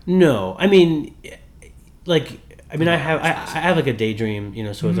yet. Yeah. No, I have like a Daydream,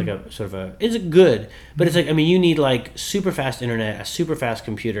 so it's like a sort of it's good, but it's like, you need like super fast internet, a super fast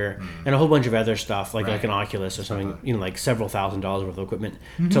computer, and a whole bunch of other stuff like an Oculus or something, like several $1,000s worth of equipment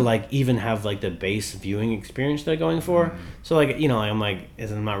to like even have like the base viewing experience they're going for. So like, I'm like,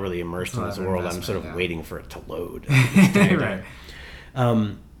 I'm not really immersed in this world. I'm sort of waiting for it to load. Right.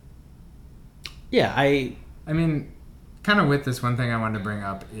 Kind of with this, one thing I wanted to bring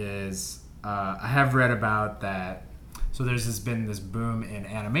up is I have read about that. So there's been this boom in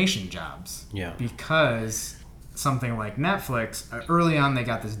animation jobs. Yeah. Because something like Netflix, early on they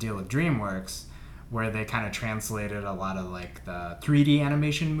got this deal with DreamWorks where they kind of translated a lot of like the 3D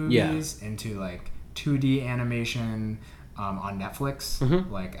animation movies into like 2D animation on Netflix,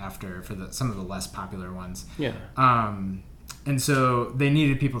 like some of the less popular ones. Yeah. And so they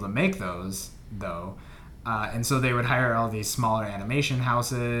needed people to make those though. And so they would hire all these smaller animation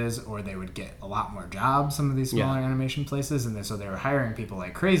houses, or they would get a lot more jobs, some of these smaller animation places, and so they were hiring people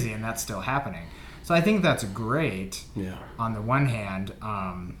like crazy, and that's still happening. So I think that's great on the one hand,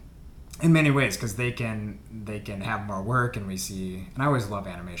 in many ways, because they can have more work, and I always love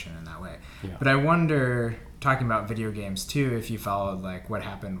animation in that way. Yeah. But I wonder, talking about video games too, if you followed like what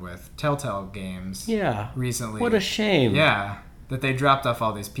happened with Telltale Games recently. What a shame. Yeah. That they dropped off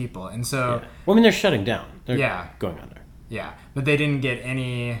all these people. And so... Well, they're shutting down. They're going under. Yeah. But they didn't get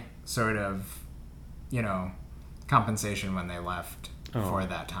any sort of, compensation when they left for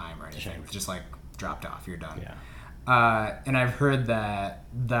that time or anything. Just like dropped off. You're done. And I've heard that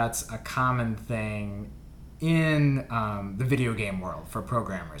that's a common thing in the video game world for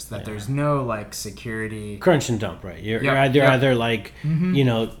programmers, that there's no like security crunch and dump, right? You're either like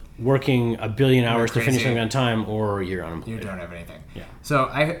working a billion hours to finish something on time, or you're unemployed. You don't have anything. Yeah. So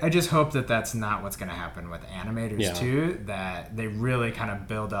I just hope that that's not what's going to happen with animators too, that they really kind of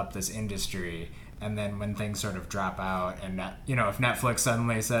build up this industry, and then when things sort of drop out, and if Netflix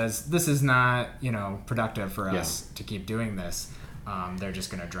suddenly says this is not productive for us to keep doing this, they're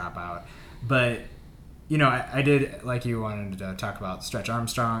just going to drop out. But I did, like you wanted to talk about Stretch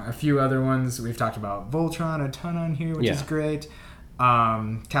Armstrong, a few other ones. We've talked about Voltron a ton on here, which is great.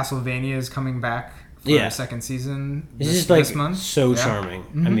 Castlevania is coming back for a second season this month. So charming.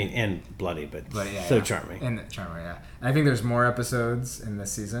 I mean, and bloody, but charming. And charming, yeah. I think there's more episodes in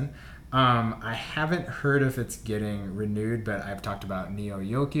this season. I haven't heard if it's getting renewed, but I've talked about Neo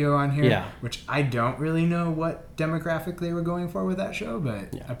Yokio on here, which I don't really know what demographic they were going for with that show,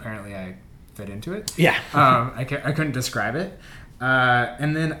 but apparently I fit into it. Yeah. I couldn't describe it.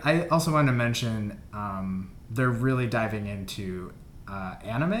 And then I also wanted to mention they're really diving into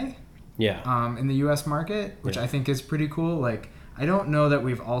anime in the U.S. market, which I think is pretty cool. Like, I don't know that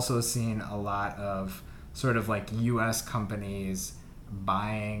we've also seen a lot of sort of like U.S. companies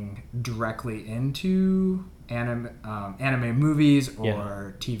buying directly into anime movies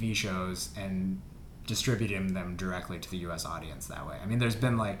or TV shows and distributing them directly to the U.S. audience that way. I mean, there's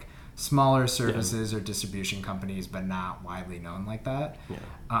been like smaller services or distribution companies, but not widely known like that.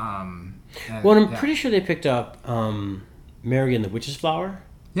 I'm pretty sure they picked up Mary and the Witch's Flower.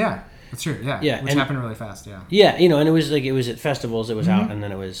 Yeah, that's true. Yeah, which happened really fast. Yeah, and it was at festivals. It was out, and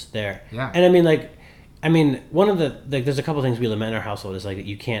then it was there. Yeah, and one of the there's a couple things we lament in our household is like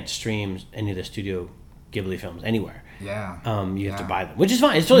you can't stream any of the Studio Ghibli films anywhere. Yeah, you have to buy them, which is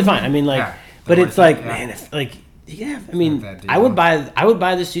fine. It's totally fine. I mean, but it's like, man, if like. Yeah, I mean, I would buy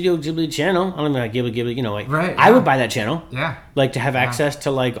the Studio Ghibli channel. I don't mean like Ghibli, right? I would buy that channel. Yeah, like to have access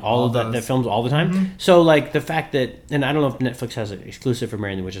to like all of the films all the time. So like the fact that, and I don't know if Netflix has an exclusive for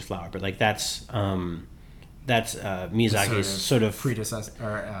Mary and the Witch's Flower, but like that's Miyazaki's sort of predecessor,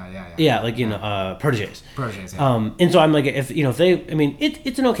 proteges. Proteges, yeah. And so I'm like, if they, I mean,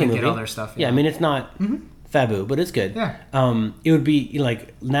 it's an okay movie. Get all their stuff. Yeah, I mean, it's not. Fabu, but it's good. Yeah. It would be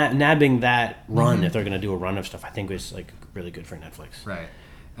like nabbing that run if they're going to do a run of stuff. I think was like really good for Netflix. Right,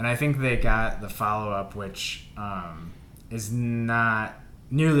 and I think they got the follow-up, which is not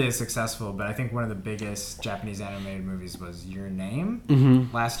nearly as successful. But I think one of the biggest Japanese animated movies was Your Name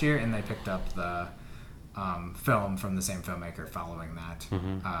last year, and they picked up the film from the same filmmaker following that,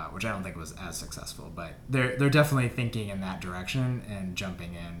 which I don't think was as successful. But they're definitely thinking in that direction and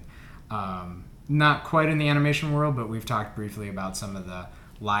jumping in. Not quite in the animation world, but we've talked briefly about some of the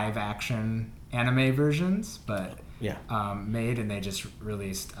live action anime versions, but made, and they just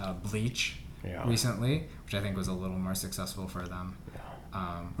released Bleach recently, which I think was a little more successful for them.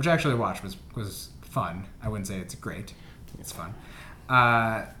 Which I actually watched was fun. I wouldn't say it's great. It's fun.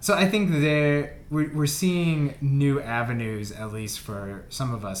 So I think we're seeing new avenues, at least for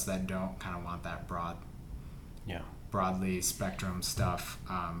some of us that don't kind of want that broadly spectrum stuff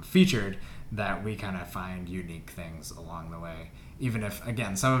featured, that we kind of find unique things along the way. Even if,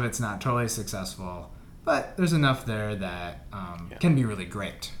 again, some of it's not totally successful, but there's enough there that can be really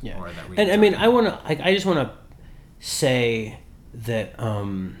great. Yeah. Or that we I mean, I just want to say that, I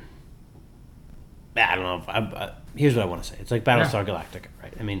don't know, here's what I want to say. It's like Battlestar Galactica,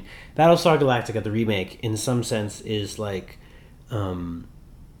 right? I mean, Battlestar Galactica, the remake, in some sense is like,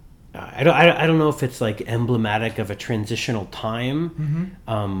 I don't know if it's like emblematic of a transitional time,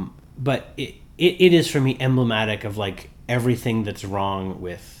 but it is for me emblematic of like everything that's wrong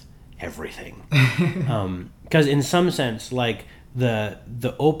with everything. Because in some sense, like the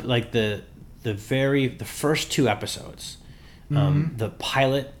first two episodes, the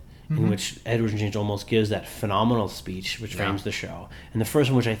pilot in which Edward James Olmos gives that phenomenal speech which frames the show, and the first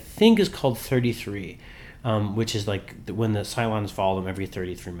one, which I think is called 33. Which is like when the Cylons follow them every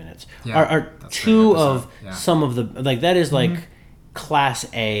 33 minutes, are two of some of the, like, that is like class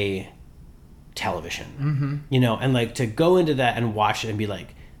A television, and like to go into that and watch it and be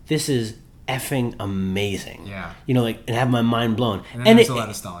like, this is effing amazing, and have my mind blown. And there's a lot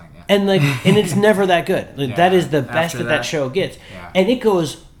of stalling, and like, and it's never that good. Like, that is the best that show gets, and it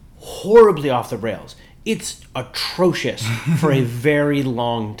goes horribly off the rails. It's atrocious for a very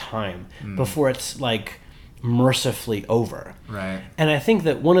long time before it's like mercifully over. Right. And I think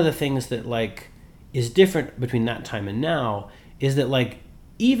that one of the things that like is different between that time and now is that like,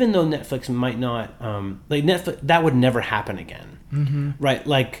 even though Netflix might not like Netflix, that would never happen again, right?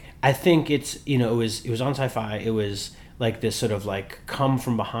 Like I think it's, it was on Sci-Fi. It was like this sort of like come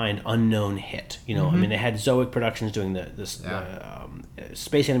from behind unknown hit. I mean, they had Zoic Productions doing the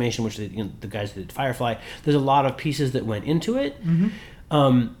space animation, which the guys that did Firefly. There's a lot of pieces that went into it,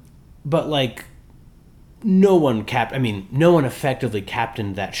 but like no one effectively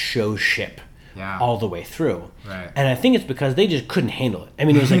captained that show ship all the way through. Right. And I think it's because they just couldn't handle it. I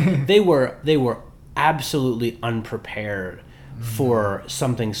mean, it was like they were absolutely unprepared for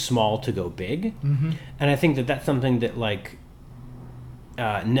something small to go big, and I think that's something that like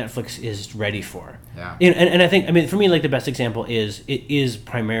Netflix is ready for. Yeah. And I think, I mean, for me, like the best example is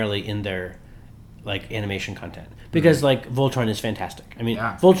primarily in their like animation content, because like Voltron is fantastic. I mean,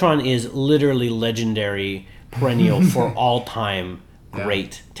 Voltron is literally legendary, perennial for all time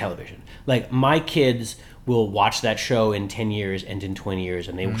great television. Like my kids will watch that show in 10 years and in 20 years,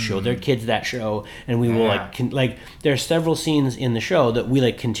 and they will show their kids that show, and we will like there are several scenes in the show that we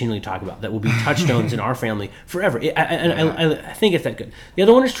like continually talk about that will be touchstones in our family forever. I think it's that good. The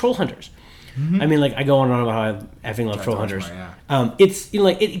other one is Troll Hunters. I mean, like I go on and on about how I effing love Troll Hunters. It's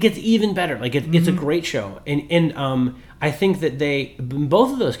like it gets even better. Like it's a great show, and I think that they, in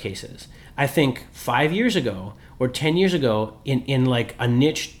both of those cases, I think 5 years ago or 10 years ago in like a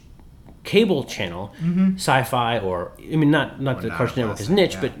niche cable channel, Sci-Fi, or I mean not that Cartoon Network is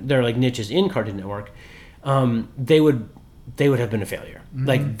niche, but they're like niches in Cartoon Network. They would have been a failure.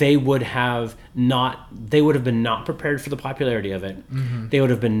 Like they would have been not prepared for the popularity of it. They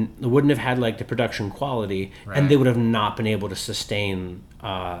wouldn't have had like the production quality, and they would have not been able to sustain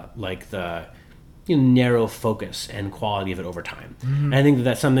like the narrow focus and quality of it over time. And I think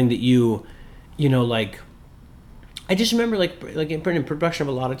that's something that like. I just remember like in production of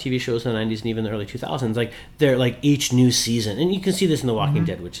a lot of TV shows in the 90s and even the early 2000s, like they're like each new season, and you can see this in The Walking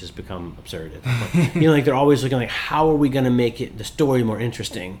Dead, which has become absurd at that point. Like they're always looking like, how are we going to make the story more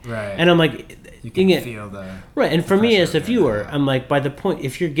interesting? Right. And I'm like, you can feel the right. And for me as a viewer, I'm like, by the point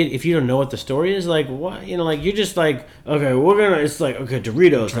if you don't know what the story is, like what like you're just like, okay, it's like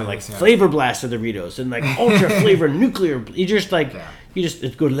Doritos and like Flavor Blast of Doritos and like ultra flavor nuclear. You just like. You just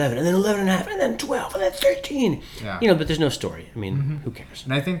go to 11, and then 11 and a half, and then 12, and then 13. But there's no story. I mean, who cares?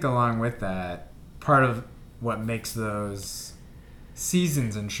 And I think along with that, part of what makes those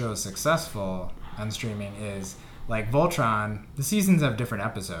seasons and shows successful on streaming is, like Voltron, the seasons have different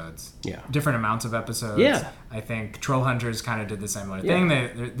episodes. Yeah. Different amounts of episodes. Yeah. I think Troll Hunters kind of did the similar thing.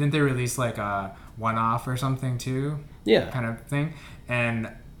 Didn't they release like a one-off or something too? Yeah. Kind of thing.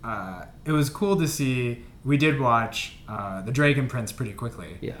 And it was cool to see. We did watch The Dragon Prince pretty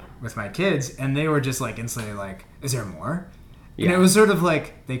quickly with my kids, and they were just like instantly like, is there more? Yeah. And it was sort of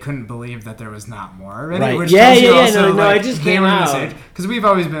like they couldn't believe that there was not more already. Right. Which No, I just came out. Because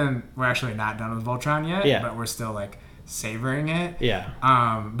we're actually not done with Voltron yet, but we're still like savoring it. Yeah.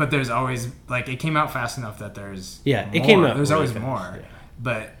 But there's always, like, it came out fast enough that there's more. It came out There's really always fast. more. Yeah.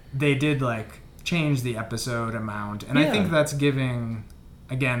 But they did like change the episode amount, and I think that's giving...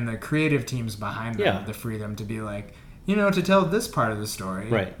 Again, the creative teams behind them the freedom to be like, to tell this part of the story,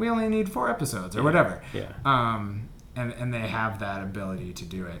 we only need 4 episodes or whatever. Yeah. And they have that ability to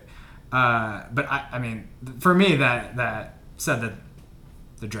do it. But I mean, for me, that said that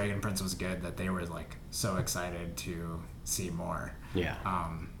The Dragon Prince was good, that they were like so excited to see more. Yeah.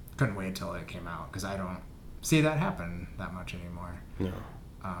 Couldn't wait till it came out, because I don't see that happen that much anymore. No.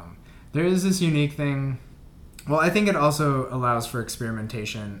 There is this unique thing. Well, I think it also allows for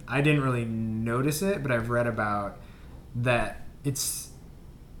experimentation. I didn't really notice it, but I've read about that it's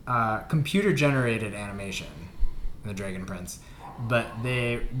computer-generated animation in The Dragon Prince, but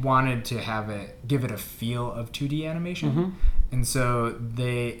they wanted to give it a feel of 2D animation, and so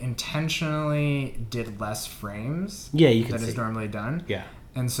they intentionally did less frames than is normally done. Yeah.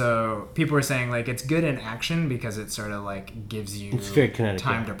 And so people were saying, like, it's good in action because it sort of, like, gives you very kinetic,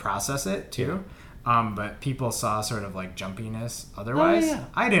 time to process it, too. Yeah. But people saw sort of like jumpiness otherwise. Oh, yeah.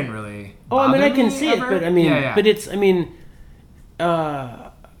 I didn't really. I mean, I can see ever. it, but I mean, but it's, I mean,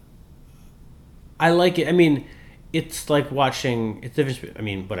 I like it. I mean, it's like watching. It's different. I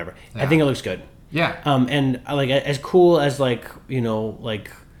mean, whatever. Yeah. I think it looks good. Yeah. And like as cool as like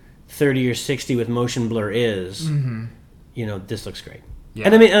like 30 or 60 with motion blur is, this looks great. Yeah.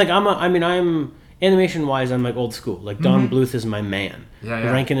 And I mean, like I'm animation wise, I'm like old school. Like Don Bluth is my man.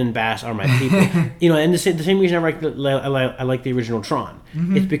 Rankin and Bass are my people. And the same reason I like the original Tron.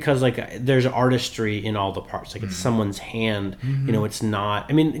 It's because like there's artistry in all the parts. Like it's someone's hand. It's not.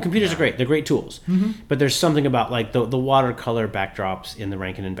 I mean, computers are great. They're great tools. But there's something about like the watercolor backdrops in the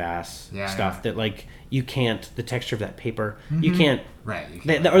Rankin and Bass stuff that like you can't. The texture of that paper, you can't. Right.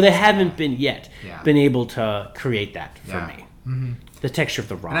 They haven't been yet been able to create that for me. the texture of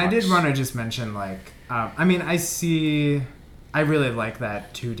the rocks. And I did want to just mention, like, I mean, I really like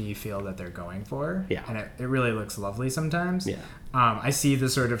that 2D feel that they're going for. Yeah. And it really looks lovely sometimes. Yeah. I see the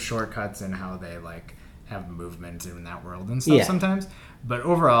sort of shortcuts in how they, like, have movement in that world and stuff sometimes. But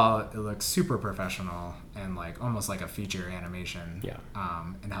overall, it looks super professional and, like, almost like a feature animation. Yeah.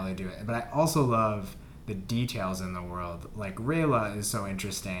 And how they do it. But I also love the details in the world. Like, Rayla is so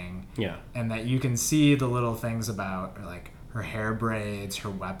interesting. Yeah. And that you can see the little things about, like, her hair braids, her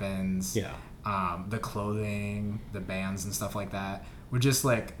weapons. Yeah. The clothing, the bands and stuff like that, with just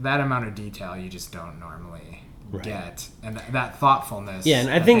like that amount of detail you just don't normally get, and that thoughtfulness. Yeah, and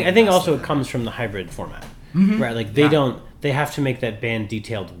I think also it comes from the hybrid format, right? Like they have to make that band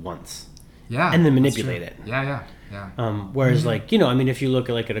detailed once, and then manipulate it. Yeah. Whereas like I mean, if you look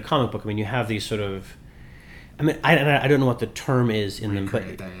at a comic book, I mean, you have these sort of, I mean, I don't know what the term is in them, but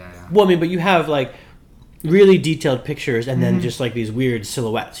well, I mean, but you have like really detailed pictures and then just like these weird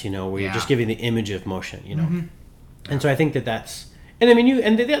silhouettes, where you're just giving the image of motion, And so I think that's, and I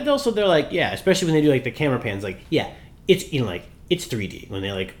mean, they're like, especially when they do like the camera pans, like, it's, like it's 3D when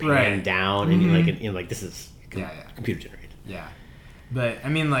they like pan down and you're like, this is computer generated. Yeah. But I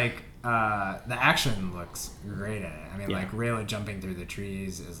mean, like, the action looks great in it. I mean, like Rayla jumping through the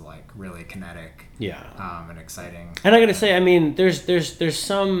trees is like really kinetic. Yeah. And exciting. And I gotta say, I mean, there's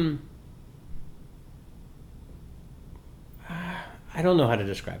some, I don't know how to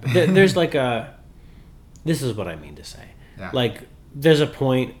describe it. There's like this is what I mean to say. Yeah. Like, there's a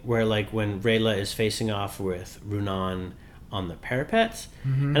point where, like, when Rayla is facing off with Runan on the parapets,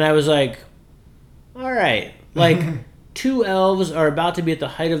 and I was like, all right, like, two elves are about to be at the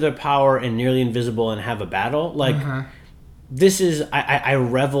height of their power and nearly invisible and have a battle. Like, this is, I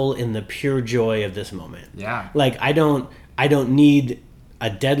revel in the pure joy of this moment. Yeah. Like, I don't need a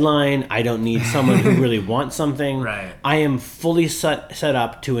deadline. I don't need someone who really wants something. Right. I am fully set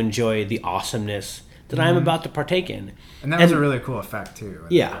up to enjoy the awesomeness that I am about to partake in. And that was a really cool effect too.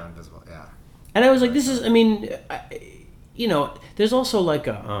 Yeah. Invisible. Yeah. And I was like, this is, I mean, there's also like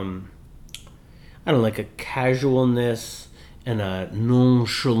a, I don't know, like a casualness and a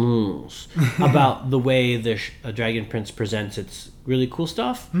nonchalance about the way the Dragon Prince presents its really cool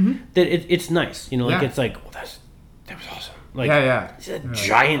stuff. That it's nice. Like, it's like, well, that was awesome. Like, it's a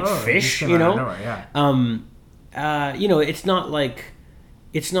giant fish,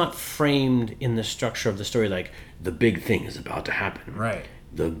 it's not framed in the structure of the story like the big thing is about to happen. Right.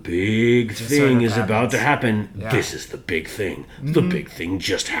 The big thing is about to happen. Yeah. This is the big thing. The big thing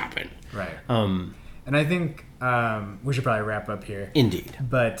just happened. Right. And I think we should probably wrap up here. Indeed.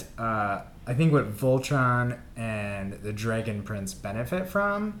 But I think what Voltron and the Dragon Prince benefit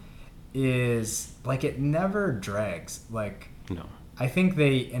from is, like, it never drags. Like, no. I think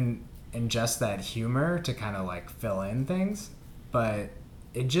they ingest that humor to kind of, like, fill in things, but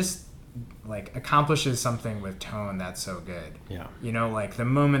it just, like, accomplishes something with tone that's so good. Yeah. Like, the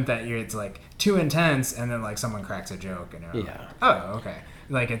moment that it's, like, too intense, and then, like, someone cracks a joke, and you're like, oh, okay.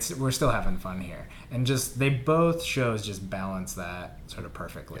 Like, we're still having fun here. And just, they both shows just balance that sort of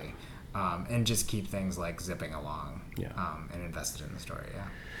perfectly. And just keep things, like, zipping along. And invested in the story,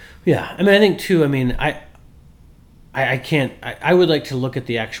 Yeah, I mean, I think too. I mean, I can't. I would like to look at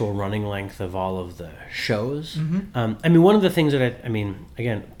the actual running length of all of the shows. I mean, one of the things that I mean,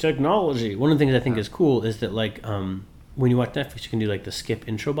 again, technology. One of the things I think is cool is that, like, when you watch Netflix, you can do like the skip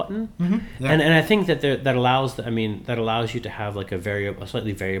intro button, and I think that that allows you to have like a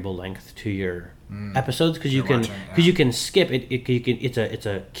slightly variable length to your episodes because you can skip it. It's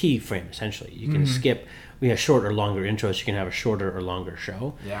a keyframe essentially. You can skip. We have short or longer intros. You can have a shorter or longer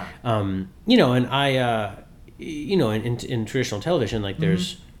show. Yeah. And I, in traditional television, like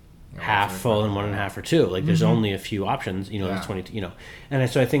there's half full and 1.5 or 2. Like there's only a few options. There's 22. And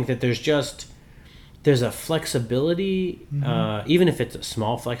so I think that there's a flexibility, even if it's a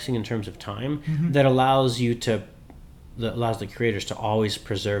small flexing in terms of time, that allows the creators to always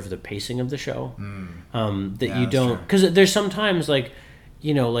preserve the pacing of the show. You don't, because there's sometimes like.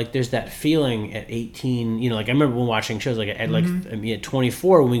 Like there's that feeling at 18, like I remember when watching shows like at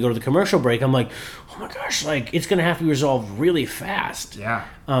 24 when we go to the commercial break, I'm like, oh my gosh, like it's going to have to be resolved really fast. Yeah.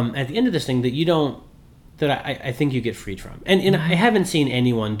 At the end of this thing I think you get freed from. And I haven't seen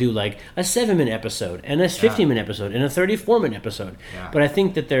anyone do like a 7-minute episode and a 15-minute episode and a 34-minute episode. Yeah. But I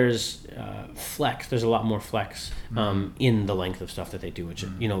think that there's there's a lot more flex in the length of stuff that they do, which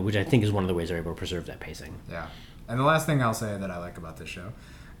I think is one of the ways they're able to preserve that pacing. Yeah. And the last thing I'll say that I like about this show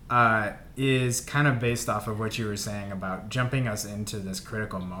is kind of based off of what you were saying about jumping us into this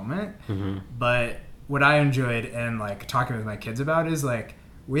critical moment. But what I enjoyed and like talking with my kids about is like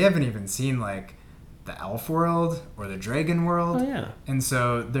we haven't even seen like the elf world or the dragon world. Oh, yeah. And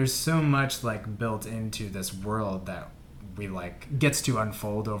so there's so much like built into this world that we like gets to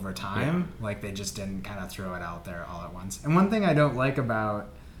unfold over time. Yeah. Like they just didn't kind of throw it out there all at once. And one thing I don't like about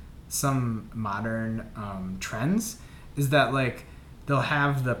some modern trends is that like they'll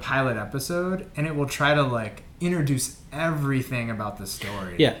have the pilot episode and it will try to like introduce everything about the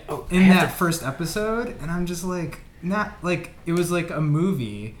story in that first episode, and I'm just like, not like it was like a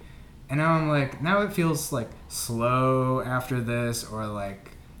movie, and now I'm like, now it feels like slow after this, or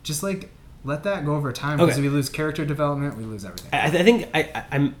like just like let that go over time, because we lose character development, we lose everything. I think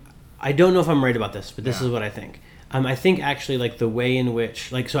I don't know if I'm right about this, but this is what I think. I think actually like the way in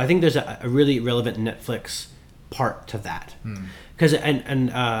which like, so I think there's a really relevant Netflix part to that, because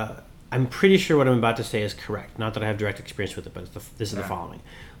I'm pretty sure what I'm about to say is correct. Not that I have direct experience with it, but this is the following.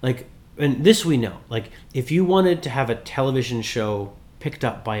 Like, and this we know. Like, if you wanted to have a television show picked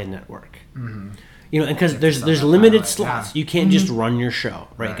up by a network, you know, and because there's limited slots, you can't just run your show,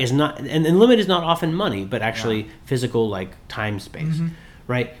 right? It's not, and limit is not often money, but actually physical, like time space,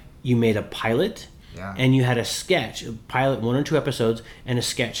 right? You made a pilot. Yeah. And you had a sketch, a pilot, 1 or 2 episodes, and a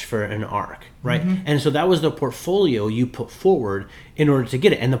sketch for an arc, right? And so that was the portfolio you put forward in order to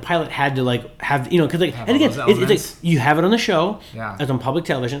get it. And the pilot had to like have, you know, because like, and again, it's like you have it on the show, as on public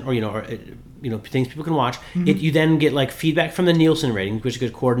television, or things people can watch. You then get like feedback from the Nielsen ratings, which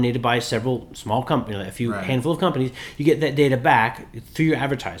gets coordinated by several small companies, a few handful of companies. You get that data back through your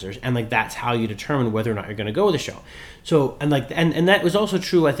advertisers, and like that's how you determine whether or not you're going to go with the show. So and that was also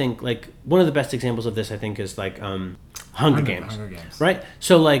true. I think like one of the best examples of this I think is like Hunger Games, right?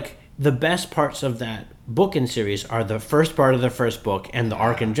 So like the best parts of that book and series are the first part of the first book and the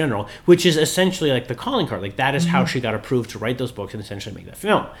arc in general, which is essentially like the calling card. Like that is how she got approved to write those books and essentially make that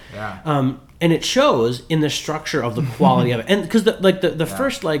film. And it shows in the structure of the quality of it, and because the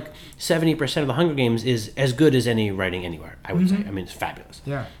first like 70% of the Hunger Games is as good as any writing anywhere, I would say. I mean, it's fabulous.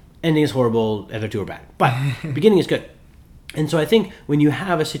 Ending is horrible, the other 2 are bad, but beginning is good. And so I think when you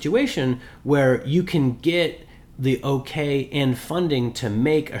have a situation where you can get the okay and funding to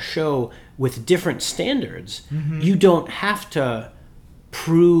make a show with different standards, you don't have to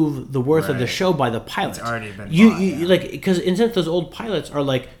prove the worth of the show by the pilot. It's already been you like, because in a sense those old pilots are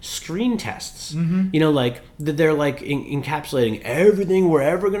like screen tests. You know, like they're like encapsulating everything we're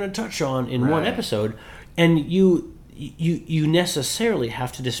ever going to touch on in one episode, and you necessarily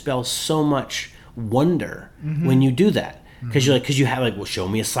have to dispel so much wonder when you do that. Because you have like, well, show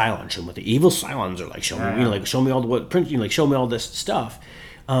me a Cylon, show me what the evil Cylons are like, show me, you know, like show me all show me all this stuff,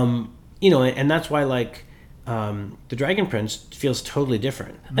 you know, and that's why like the Dragon Prince feels totally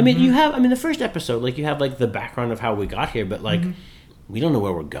different. I mean, the first episode, like you have like the background of how we got here, but like we don't know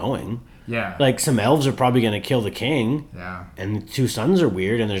where we're going. Like some elves are probably going to kill the king. And 2 sons are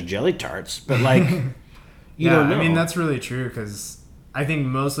weird, and there's jelly tarts, but like you don't know. I mean, that's really true, because I think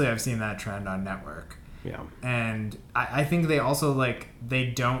mostly I've seen that trend on network. And I think they also like they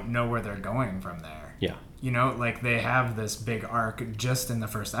don't know where they're going from there. You know, like they have this big arc just in the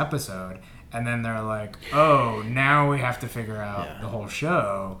first episode, and then they're like, oh, now we have to figure out the whole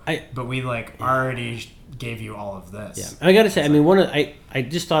show. But we like already gave you all of this. I gotta say, I mean, I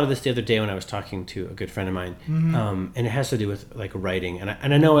just thought of this the other day when I was talking to a good friend of mine, and it has to do with like writing, and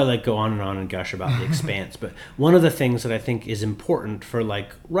I know I like go on and gush about The Expanse, but one of the things that I think is important for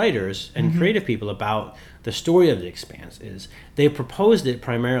like writers and creative people about the story of The Expanse is they proposed it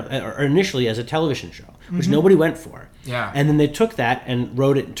primarily or initially as a television show, which nobody went for. And then they took that and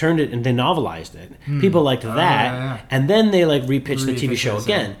wrote it, turned it, and they novelized it. People liked that, and then they like repitched the TV show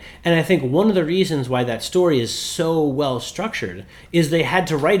again. And I think one of the reasons why that story is so well structured is they had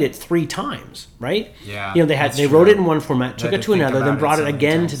to write it 3 times, right? You know, they wrote it in one format, took it to another, then brought it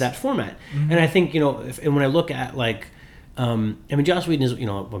again to that format. And I think, you know, and when I look at like, I mean, Joss Whedon is, you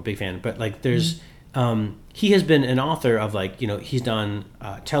know, I'm a big fan, but like there's. He has been an author of like, you know, he's done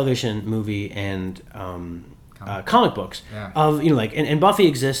television, movie, and comic books of, you know, like, and Buffy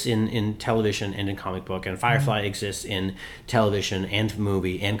exists in television and in comic book, and Firefly exists in television and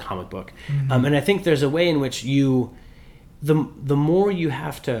movie and comic book. And I think there's a way in which the more you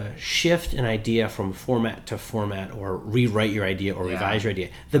have to shift an idea from format to format, or rewrite your idea or revise your idea,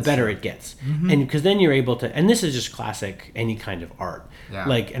 the better it gets. And because then you're able to, and this is just classic any kind of art.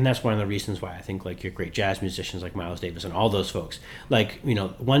 Like, and that's one of the reasons why I think like your great jazz musicians like Miles Davis and all those folks, like, you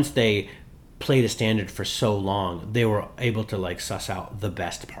know, once they played a standard for so long, they were able to like suss out the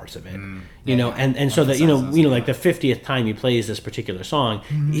best parts of it, you know, and so that, you know, like the 50th time he plays this particular song,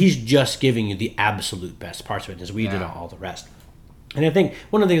 he's just giving you the absolute best parts of it, as we did all the rest. And I think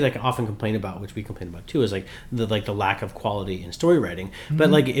one of the things I often complain about, which we complain about too, is like the lack of quality in story writing. Mm-hmm. But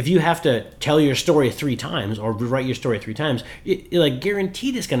like if you have to tell your story 3 times or rewrite your story 3 times, it like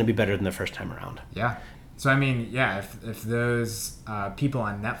guaranteed it's going to be better than the first time around. Yeah. So I mean, yeah, if those people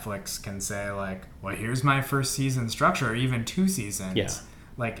on Netflix can say like, well, here's my first season structure, or even 2 seasons. Yeah.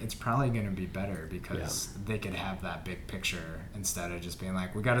 Like, it's probably going to be better because they could have that big picture instead of just being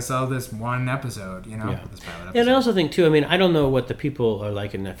like, we got to sell this one episode, you know? Yeah. This pilot episode. And I also think, too, I mean, I don't know what the people are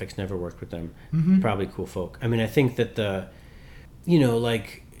like at Netflix, never worked with them. Mm-hmm. Probably cool folk. I mean, I think that the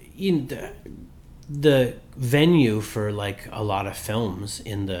venue for, like, a lot of films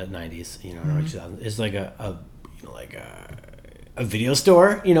in the 90s, you know, or 2000s is like a video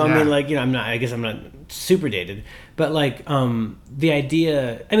store, you know. I mean, like, you know, I guess I'm not super dated, but like the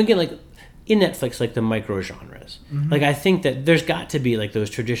idea, I mean, again, like in Netflix, like the micro genres, like I think that there's got to be like those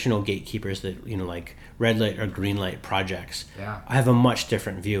traditional gatekeepers that, you know, like red light or green light projects. I have a much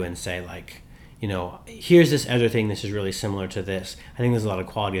different view and say like, you know, here's this other thing, this is really similar to this, I think there's a lot of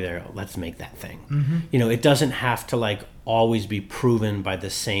quality there, let's make that thing. You know, it doesn't have to like always be proven by the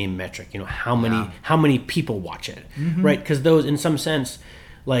same metric, you know, how many people watch it, right? Because those, in some sense,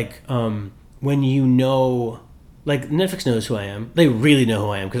 like when you know, like Netflix knows who I am, they really know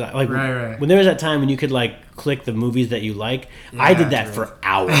who I am, because like when there was that time when you could like click the movies that you like, I did that for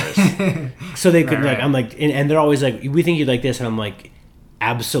hours. So they could I'm like, and they're always like, we think you'd like this, and I'm like,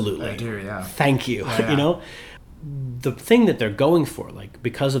 absolutely, I do, thank you. You know, the thing that they're going for, like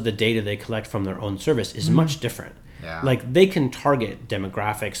because of the data they collect from their own service, is much different. Like they can target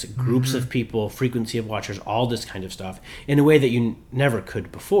demographics, groups of people, frequency of watchers, all this kind of stuff in a way that you never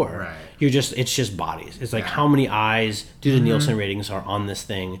could before. It's just bodies. It's like how many eyes do the Nielsen ratings are on this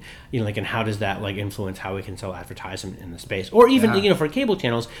thing, you know, like, and how does that like influence how we can sell advertisement in the space, or even you know, for cable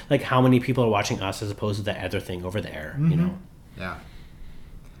channels, like how many people are watching us as opposed to the other thing over there, you know.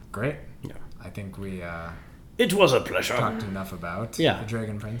 Great. I think we it was a pleasure. Talked enough about The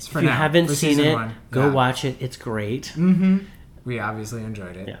Dragon Prince. If you haven't seen it, go watch it. It's great. We obviously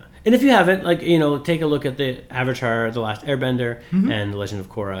enjoyed it. And if you haven't, like, you know, take a look at the Avatar, The Last Airbender, and The Legend of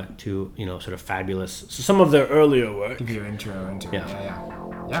Korra, two, you know, sort of fabulous, some of their earlier work. Give you an intro into it.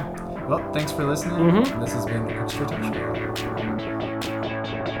 Yeah. Well, thanks for listening. This has been Extra Textual.